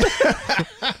Cheez-Its.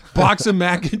 Box of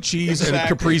mac and cheese and a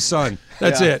Capri Sun.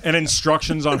 That's it. And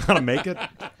instructions on how to make it.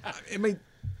 I mean,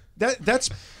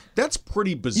 that's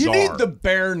pretty bizarre. You need the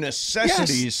bare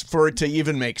necessities for it to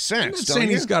even make sense. I'm not don't saying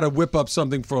you? he's got to whip up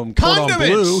something from Cordon Condiments.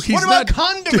 Bleu. He's What about not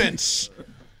condiments?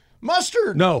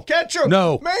 Mustard. No. Ketchup.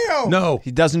 No. Mayo. No.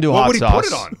 He doesn't do What hot would he sauce. put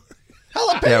it on?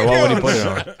 Jalapeno. Yeah, what would he put it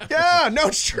on? Yeah, no,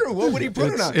 it's true. What would he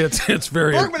put it on? It's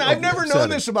very Bergman, I've never known upsetting.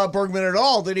 this about Bergman at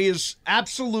all, that he is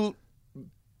absolute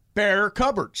bare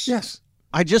cupboards. Yes.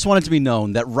 I just want it to be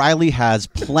known that Riley has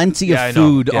plenty Yeah, I of know.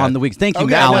 food Yeah. on the weeks. Thank you,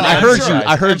 Okay, Alan. no, I I'm heard sure. you.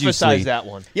 I heard you. Emphasize Slee. that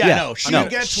one. Yeah, no, she no.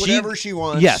 gets whatever she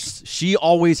wants. Yes, she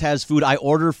always has food. I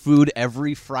order food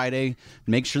every Friday.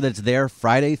 Make sure that it's there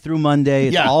Friday through Monday.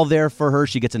 It's Yeah. all there for her.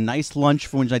 She gets a nice lunch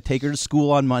for when I take her to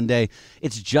school on Monday.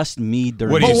 It's just me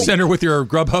during. What do the you week. send her with your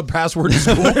Grubhub password to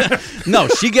school? No,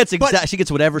 she gets she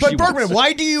gets whatever But she Bergman, wants.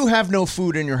 why do you have no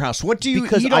food in your house? What do you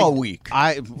Because eat all week?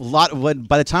 By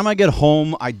the time I get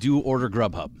home, I do order Grubhub.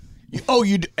 Oh,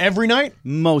 every night?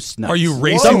 Most nights. Are you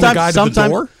racing the guy to the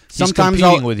door? Sometimes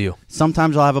competing I'll, with you.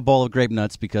 Sometimes I'll have a bowl of grape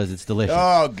nuts because it's delicious.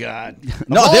 Oh, God.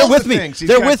 No, Of they're all with the me. things, he's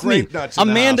They're got with me. grape nuts in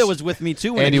the Amanda house. was with me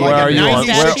too. when Andy, it where was are like you a on?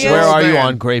 90s Where are you man.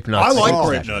 on grape nuts? I like Oh,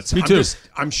 grape nuts. Me I'm too.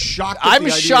 I'm shocked. At I'm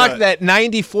the idea shocked that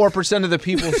 94% of the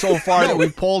people so far that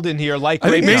we've polled in here like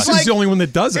I think grape nuts. Mason's the only one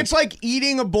that doesn't. It's like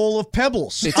eating a bowl of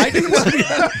pebbles.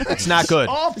 It's not good.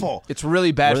 Awful. It's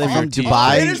really bad Where for are your they from? teeth.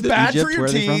 Dubai? It is bad Egypt, for your where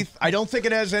are they from? teeth. I don't think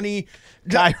it has any.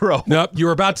 Gyro. Nope, you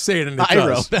were about to say it, and it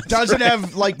does. Does it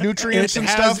have like nutrients and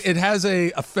stuff? It has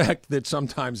a effect that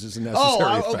sometimes is a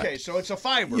necessary effect. Okay. So it's a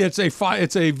fiber. Yeah,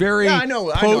 it's a very Yeah, I know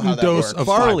how potent that dose works. of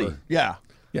Barley. fiber. Yeah.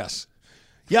 Yes.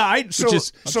 Yeah, so Which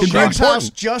is- so can be Greg's important. house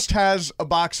just has a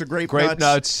box of grape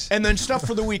nuts. and then stuff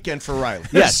for the weekend for Riley.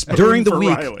 Yes, during the for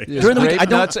week. Riley. During the week, Grape I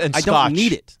don't. nuts and I scotch. don't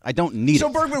need it. I don't need So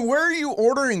it. Bergman, where are you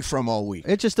ordering from all week?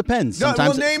 It just depends. No,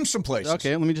 Sometimes well, name some places.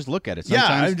 Okay, let me just look at it. Yeah,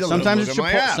 Sometimes, I sometimes look it's at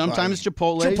my Chipotle. app. Sometimes it's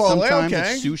Chipotle. Chipotle, Sometimes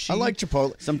okay. it's sushi. I like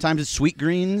Chipotle. Sometimes it's Sweet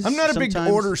Greens. I'm not a big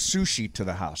sometimes- order sushi to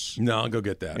the house. No, I'll go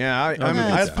get that. Yeah,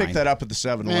 I'll pick that up at the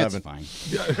 7-Eleven.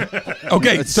 That's fine.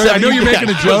 Okay, so I know you're making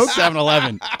a joke.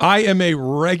 7-Eleven. I am a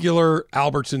regular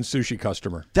Albertson sushi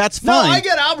customer. That's No, fine. I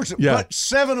get Albertson, Yeah. but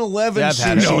 7-Eleven I've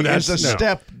had it. sushi No, that's- is a no.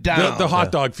 step down. The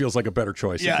hot dog feels like a better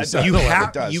choice. Yeah, if it you said You 7-Eleven.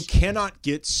 have does. you cannot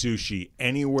get sushi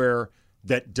anywhere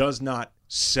that does not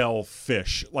sell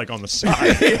fish like on the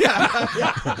side.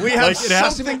 We have Like, it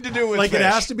has something to do with like fish. it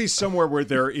has to be somewhere where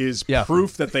there is Yeah.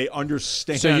 proof that they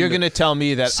understand. So you're going to tell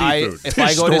me that Seafood. if Fish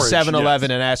I go to storage,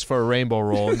 7-Eleven and ask for a rainbow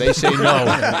roll and they say no,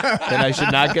 then I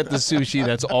should not get the sushi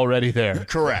that's already there.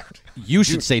 Correct. You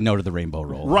should say no to the rainbow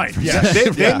roll. Right. Yeah.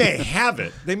 They may have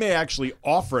it. They may actually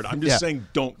offer it. I'm just Yeah. saying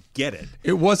don't get it.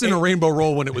 It wasn't a rainbow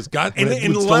roll when it was when it was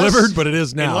unless- delivered, but it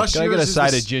is now. unless Can I get yours a is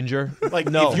side the of ginger? Like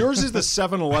No. if yours is the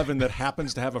 7-Eleven that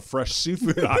happens to have a fresh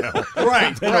seafood aisle,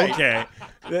 Right, then right. okay,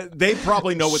 they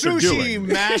probably know what they're Sushi doing.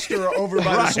 master over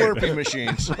by Right. the Slurpee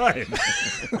machines. Right.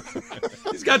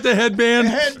 He's got the headband,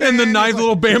 headband and the and nice like-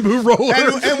 little bamboo roller.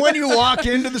 And when you walk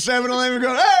into the 7-Eleven, you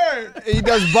go, hey! He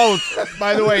does both.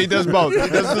 By the way, he does both. He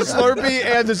does the Slurpee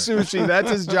and the sushi. That's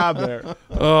his job there.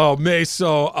 Oh, May.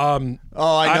 So,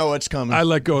 Oh, I know what's coming. I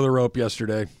let go of the rope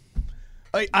yesterday.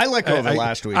 I let go of it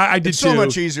last week. I did it's so too,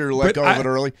 much easier to let but go of it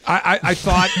early. I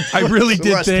thought I really It's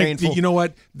did less think painful. that, you know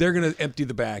what, they're going to empty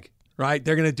the bag, right?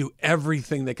 They're going to do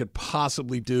everything they could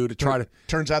possibly do to try to.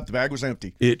 Turns out the bag was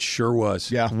empty. It sure was.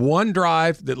 Yeah. One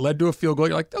drive that led to a field goal.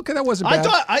 You're like, okay, that wasn't bad.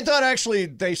 I thought actually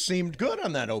they seemed good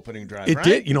on that opening drive. It right?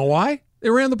 did. You know why? They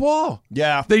ran the ball.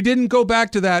 Yeah. They didn't go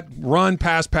back to that run,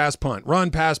 pass, punt. Run,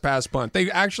 pass, punt. They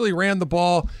actually ran the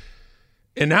ball.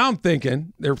 And now I'm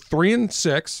thinking they're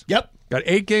 3-6. Yep. Got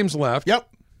 8 games left. Yep.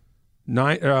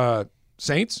 9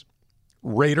 Saints,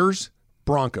 Raiders,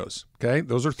 Broncos. Okay,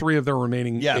 those are 3 of their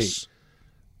remaining 8. Yes.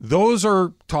 Those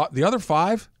are the other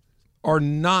 5 are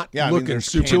not Yeah, I mean, looking there's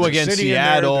super. Kansas 2 against City in there,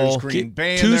 Seattle. there's Green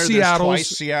Bay in Two there, there's Seattles. twice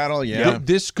Seattle. Yeah.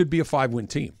 This could be a 5-win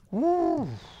team.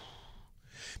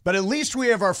 But at least we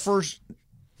have our first.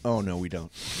 Oh no, we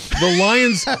don't. The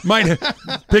Lions might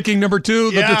picking number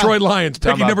 2, the Yeah. Detroit Lions.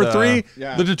 Talking Picking about number 3,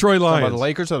 Yeah. the Detroit Talking Lions. about the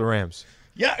Lakers or the Rams?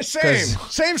 Yeah,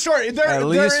 same story. At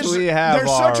least we have there's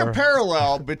such a our-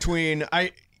 parallel between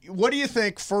What do you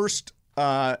think? First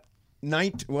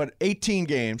 18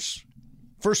 games,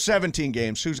 first 17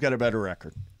 games. Who's got a better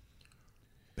record?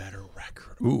 Better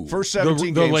record. Ooh. First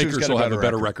 17 the games, who's Lakers got a will have a better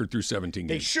better record? record through 17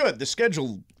 They games. should. The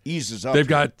schedule eases up. They've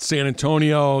got San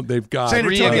Antonio. They've got San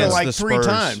Antonio against like the 3 Spurs.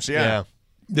 times. Yeah.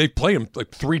 They play them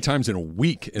like 3 times in a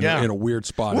week in, Yeah. in a weird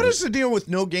spot. What is the deal with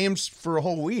no games for a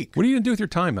whole week? What are you gonna do with your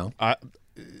time, Al?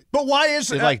 But why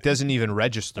is it like doesn't even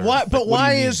register? Why? Like, But what do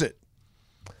why you mean? is it?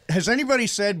 Has anybody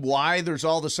said why there's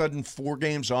all of a sudden 4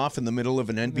 games off in the middle of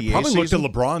an NBA Probably season?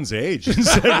 looked at LeBron's age and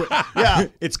said, yeah,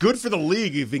 it's good for the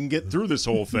league if he can get through this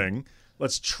whole thing.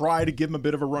 Let's try to give him a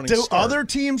bit of a running Do start. other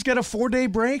teams get a 4-day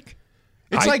break?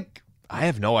 It's I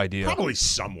have no idea. Probably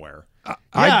somewhere.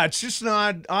 It's just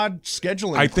an odd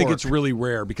scheduling. I think quirk. it's really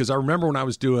rare because I remember when I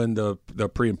was doing the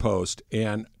pre and post,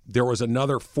 and there was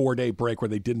another 4-day break where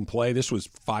they didn't play. This was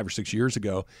 5 or 6 years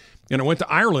ago, and I went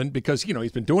to Ireland because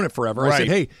he's been doing it forever. I said,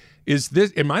 "Hey,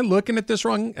 am I looking at this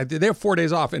wrong? They have 4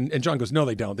 days off," and John goes, "No,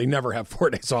 they don't. They never have 4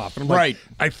 days off." And I'm like,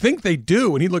 I think they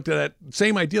do. And he looked at that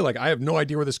same idea, like I have no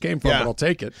idea where this came from, but I'll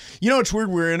take it. It's weird.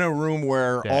 We're in a room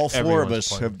where all 4 of us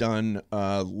playing. have done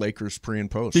Lakers pre and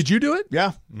post. Did you do it?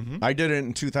 Yeah, I did it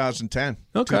in 2010.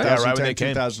 Okay. 2010, right when they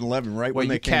came. 2011, right when Wait,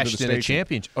 they you came to cashed the in a station.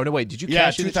 championship. Oh no, wait, did you Yeah,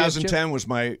 cash in a championship? 2010 was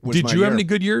my. Did you have year. any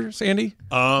good years, Andy?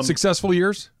 Successful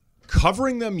years?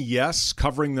 Covering them, yes.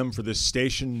 Covering them for this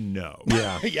station, no.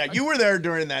 Yeah. Yeah, you were there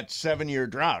during that 7-year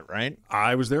drought, right?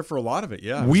 I was there for a lot of it,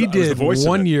 yeah. We I was did the voice of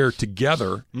 1 it. year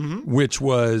together, which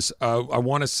was, I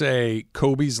want to say,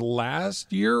 Kobe's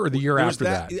last year or the year It was after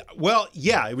that. Well,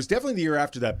 yeah, it was definitely the year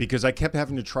after that because I kept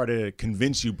having to try to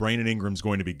convince you Brandon Ingram's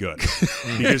going to be good.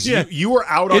 Because you were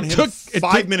out on him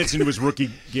 5 minutes into his rookie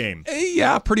game.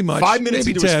 Yeah, pretty much. 5 minutes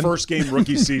Maybe into 10. his first game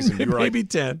rookie season. You were Maybe like,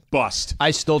 10. Bust.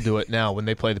 I still do it now when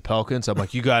they play the Pelicans. I'm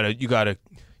like, you gotta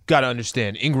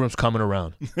understand. Ingram's coming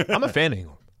around. I'm a fan of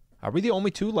Ingram. Are we the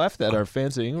only 2 left that are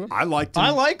fans of Ingram? I liked him.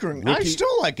 I like Ingram. I still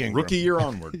like Ingram. Rookie year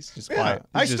onward.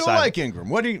 I still like Ingram.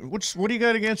 What do you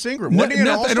got against Ingram? No, What he an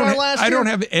all-star last year? I don't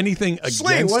have anything against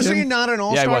Slee, wasn't him. he not an Yeah,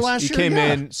 all-star he was. last He year? came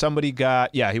Yeah. in. Somebody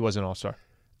got. Yeah, he was an all-star.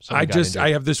 I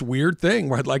have this weird thing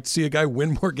where I'd like to see a guy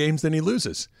win more games than he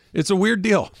loses. It's a weird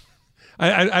deal.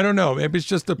 I don't know. Maybe it's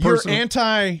just the person. You're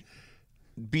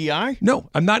anti-BI? No,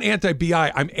 I'm not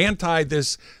anti-BI. I'm anti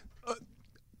this.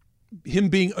 Him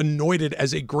being anointed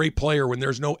as a great player when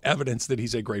there's no evidence that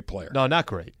he's a great player. No, not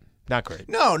great. Not great.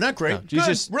 No, not great. No, Good.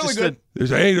 just really good.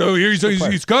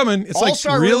 He's coming. It's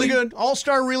All-star like really good.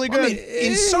 All-star really good. I mean,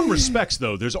 in some respects,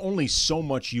 though, there's only so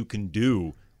much you can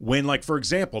do when, like, for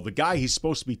example, the guy he's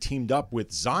supposed to be teamed up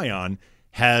with, Zion,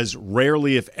 has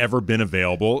rarely, if ever, been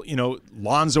available.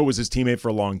 Lonzo was his teammate for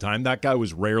a long time. That guy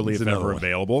was rarely, if ever,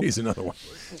 available. He's another one.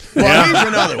 Well, he's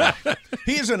another one.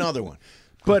 He's another one.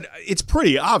 But it's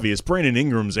pretty obvious Brandon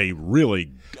Ingram's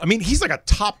he's like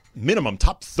a minimum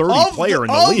top 30 player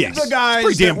in the league. Of the guys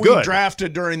pretty damn that good. we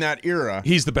drafted during that era,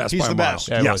 He's the best. He's by the a mile. best.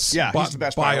 Yes. Yeah, he's the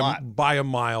best by a lot. By a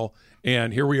mile.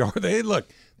 And here we are. They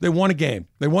won a game.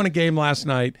 They won a game last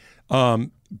night.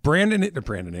 Brandon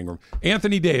Ingram,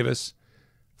 Anthony Davis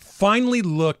finally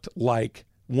looked like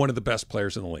one of the best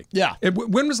players in the league. Yeah.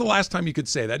 When was the last time you could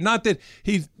say that? Not that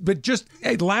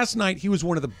last night he was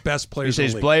one of the best players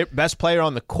in the league. Best player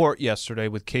on the court yesterday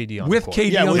with KD on the court.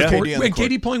 KD on the court. KD on the And court.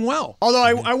 KD playing well. Although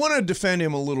I want to defend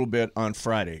him a little bit on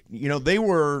Friday. They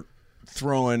were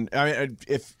throwing. I mean,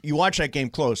 if you watch that game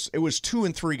close, it was 2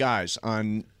 and 3 guys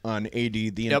on AD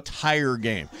the entire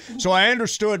game. So I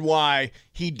understood why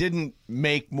he didn't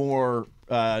make more.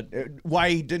 Why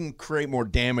he didn't create more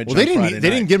damage. Well, they on Friday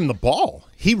didn't night. give him the ball.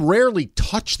 He rarely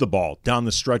touched the ball down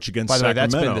the stretch against By the way,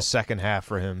 Sacramento. that's been the second half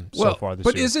for him so far this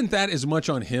but year. isn't that as much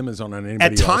on him as on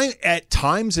anybody else? At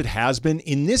times it has been.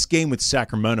 In this game with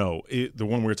Sacramento, the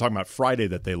one we were talking about Friday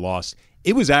that they lost,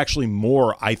 it was actually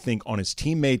more, I think, on his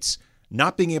teammates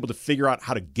not being able to figure out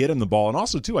how to get him the ball. And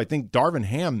also, too, I think Darvin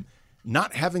Ham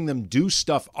not having them do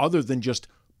stuff other than just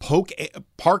park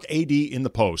AD in the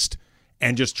post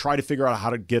and just try to figure out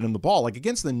how to get him the ball. Like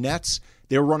against the Nets,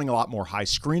 they were running a lot more high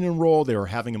screen and roll. They were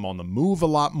having him on the move a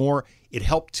lot more. It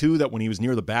helped, too, that when he was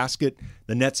near the basket,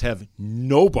 the Nets have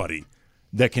nobody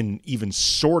that can even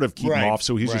sort of keep him off,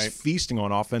 so he's just feasting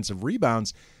on offensive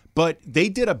rebounds. But they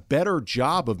did a better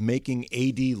job of making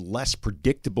AD less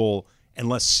predictable and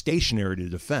less stationary to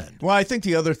defend. Well, I think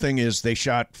the other thing is they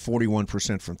shot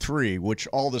 41% from 3, which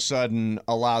all of a sudden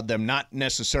allowed them not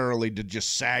necessarily to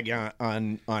just sag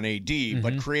on AD,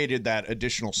 but created that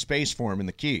additional space for him in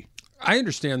the key. I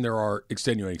understand there are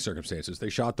extenuating circumstances.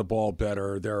 They shot the ball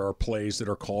better. There are plays that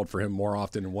are called for him more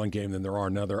often in one game than there are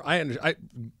another.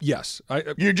 Yes.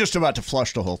 You're just about to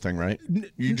flush the whole thing, right?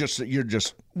 You're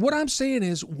just. What I'm saying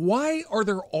is, why are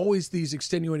there always these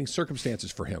extenuating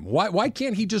circumstances for him? Why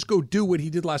can't he just go do what he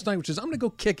did last night, which is I'm going to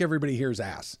go kick everybody here's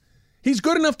ass? He's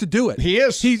good enough to do it. He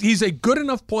is. He's a good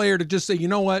enough player to just say, you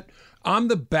know what? I'm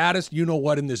the baddest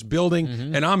you-know-what in this building,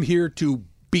 and I'm here to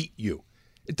beat you.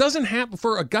 It doesn't happen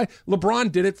for a guy.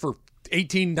 LeBron did it for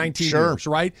 18, 19 years,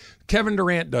 right? Kevin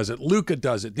Durant does it. Luka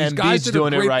does it. These Embiid's guys that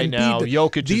doing are great, it right now.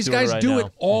 Jokic these is doing guys it right do now.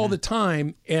 it all the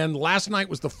time. And last night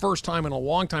was the first time in a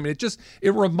long time. And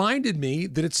it reminded me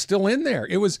that it's still in there.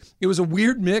 It was a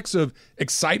weird mix of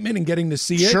excitement and getting to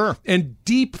see it, and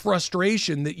deep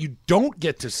frustration that you don't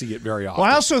get to see it very often.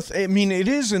 Well, I also, it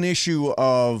is an issue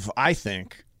of, I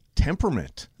think,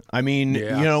 temperament. I mean,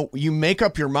 you make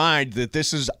up your mind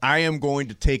that I am going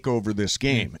to take over this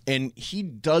game. And he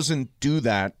doesn't do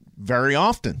that very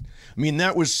often. I mean,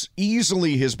 that was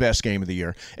easily his best game of the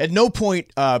year. At no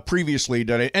point previously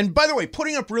did it. And by the way,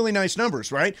 putting up really nice numbers,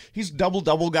 right? He's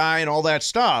double-double guy and all that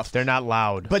stuff. They're not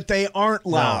loud. But they aren't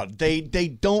loud. No. They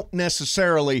don't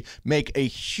necessarily make a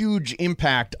huge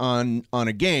impact on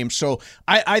a game. So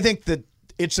I think that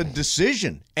it's a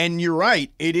decision. And you're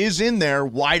right. It is in there.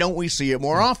 Why don't we see it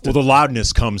more often? Well, the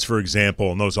loudness comes, for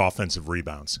example, in those offensive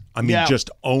rebounds. I mean,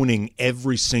 just owning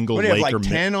every single Laker. What do you have,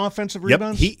 like 10 offensive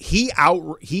rebounds? Yep. He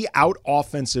out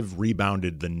offensive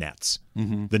rebounded the Nets.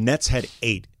 Mm-hmm. The Nets had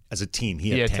 8 as a team.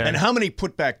 He had 10. And how many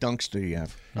putback dunks do you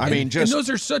have? And those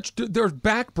are they're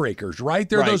backbreakers, right?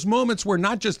 There are those moments where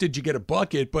not just did you get a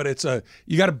bucket, but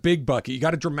you got a big bucket, you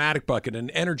got a dramatic bucket, an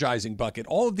energizing bucket,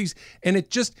 all of these. And it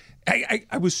just,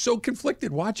 I was so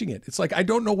conflicted watching it. It's like, I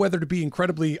don't know whether to be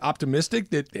incredibly optimistic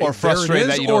or frustrated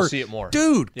that you don't see it more.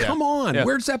 Dude, come on. Yeah.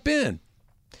 Where's that been?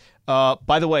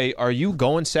 By the way, are you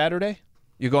going Saturday?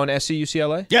 You going to SC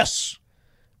UCLA? Yes.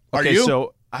 Are you?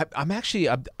 So I'm actually,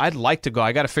 I'd like to go.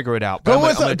 I got to figure it out. Go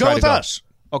with us.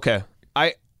 Okay.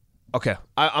 I'm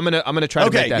gonna try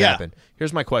to make that happen.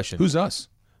 Here's my question. Who's us?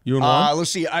 You and Juan? Let's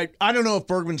see. I don't know if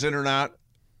Bergman's in or not.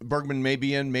 Bergman may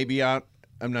be in, maybe out.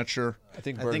 I'm not sure. I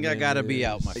think I gotta be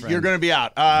out, my friend. You're going to be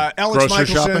out. Alex Grocery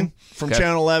Michelson shopping? from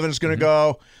Channel 11 is going to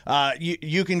go.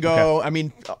 You can go. Okay. I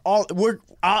mean,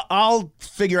 I'll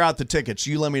figure out the tickets.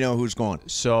 You let me know who's going.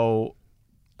 So,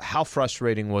 how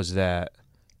frustrating was that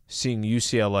seeing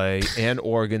UCLA and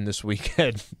Oregon this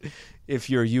weekend? If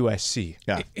you're USC,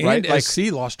 and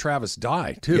SC lost Travis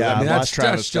Dye too. Yeah, I mean, that's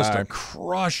just a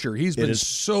crusher. He's been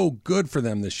so good for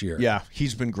them this year. Yeah,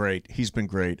 he's been great.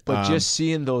 But just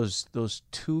seeing those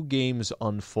 2 games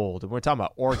unfold, and we're talking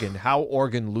about Oregon, how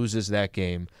Oregon loses that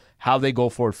game, how they go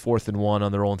for it 4th and 1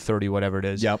 on their own 30, whatever it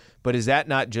is. Yep. But is that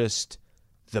not just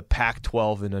the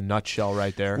Pac-12 in a nutshell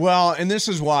right there? Well, and this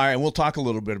is why, and we'll talk a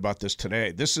little bit about this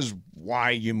today. This is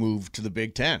why you move to the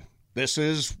Big Ten. This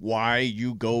is why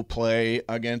you go play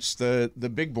against the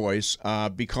big boys,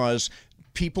 because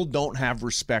people don't have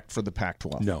respect for the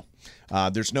Pac-12. No.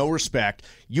 There's no respect.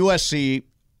 USC,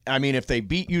 I mean, if they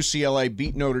beat UCLA,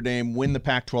 beat Notre Dame, win the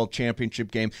Pac-12 championship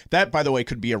game, that, by the way,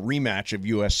 could be a rematch of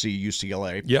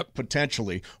USC-UCLA,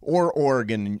 potentially, or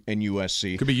Oregon and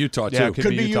USC. Could be Utah, too. Yeah, could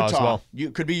be Utah as well.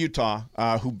 Could be Utah,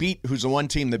 who's the one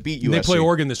team that beat USC. And they play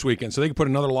Oregon this weekend, so they can put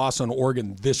another loss on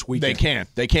Oregon this weekend.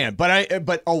 They can.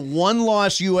 But a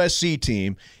one-loss USC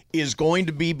team is going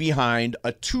to be behind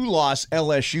a 2-loss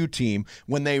LSU team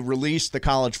when they release the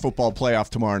college football playoff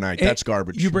tomorrow night. That's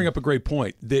garbage. You bring up a great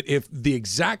point that if the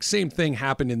exact same thing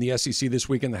happened in the SEC this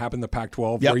weekend that happened in the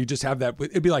Pac-12, where you just have that,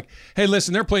 it'd be like, hey,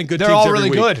 listen, they're playing good teams all every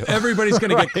really week. good. Everybody's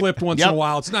going to get clipped once in a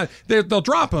while. It's not they'll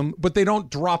drop them, but they don't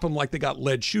drop them like they got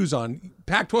lead shoes on.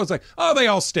 Pac-12 is like, oh, they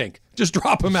all stink. Just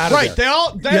drop them out of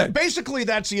there. Basically,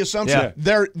 that's the assumption.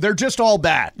 Yeah. They're just all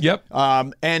bad. Yep.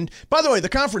 And by the way, the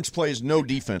conference plays no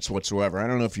defense whatsoever. I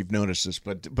don't know if you've noticed this,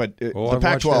 but the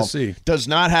Pac-12 does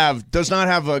not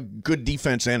have a good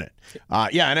defense in it.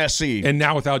 And SC. And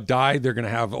now without Dye, they're going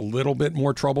to have a little bit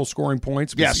more trouble scoring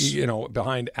points. Yes.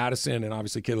 Behind Addison and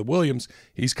obviously Caleb Williams,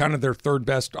 he's kind of their third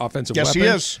best offensive weapon. Yes, he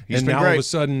is. He's been now great. all of a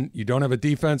sudden you don't have a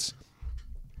defense.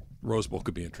 Rose Bowl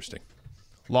could be interesting.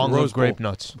 Long live grape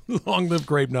nuts. Long live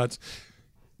grape nuts.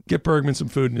 Get Bergman some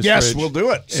food in his fridge. Yes, we'll do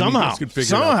it. Somehow.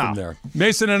 It out from there.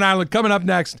 Mason and Island coming up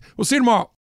next. We'll see you tomorrow.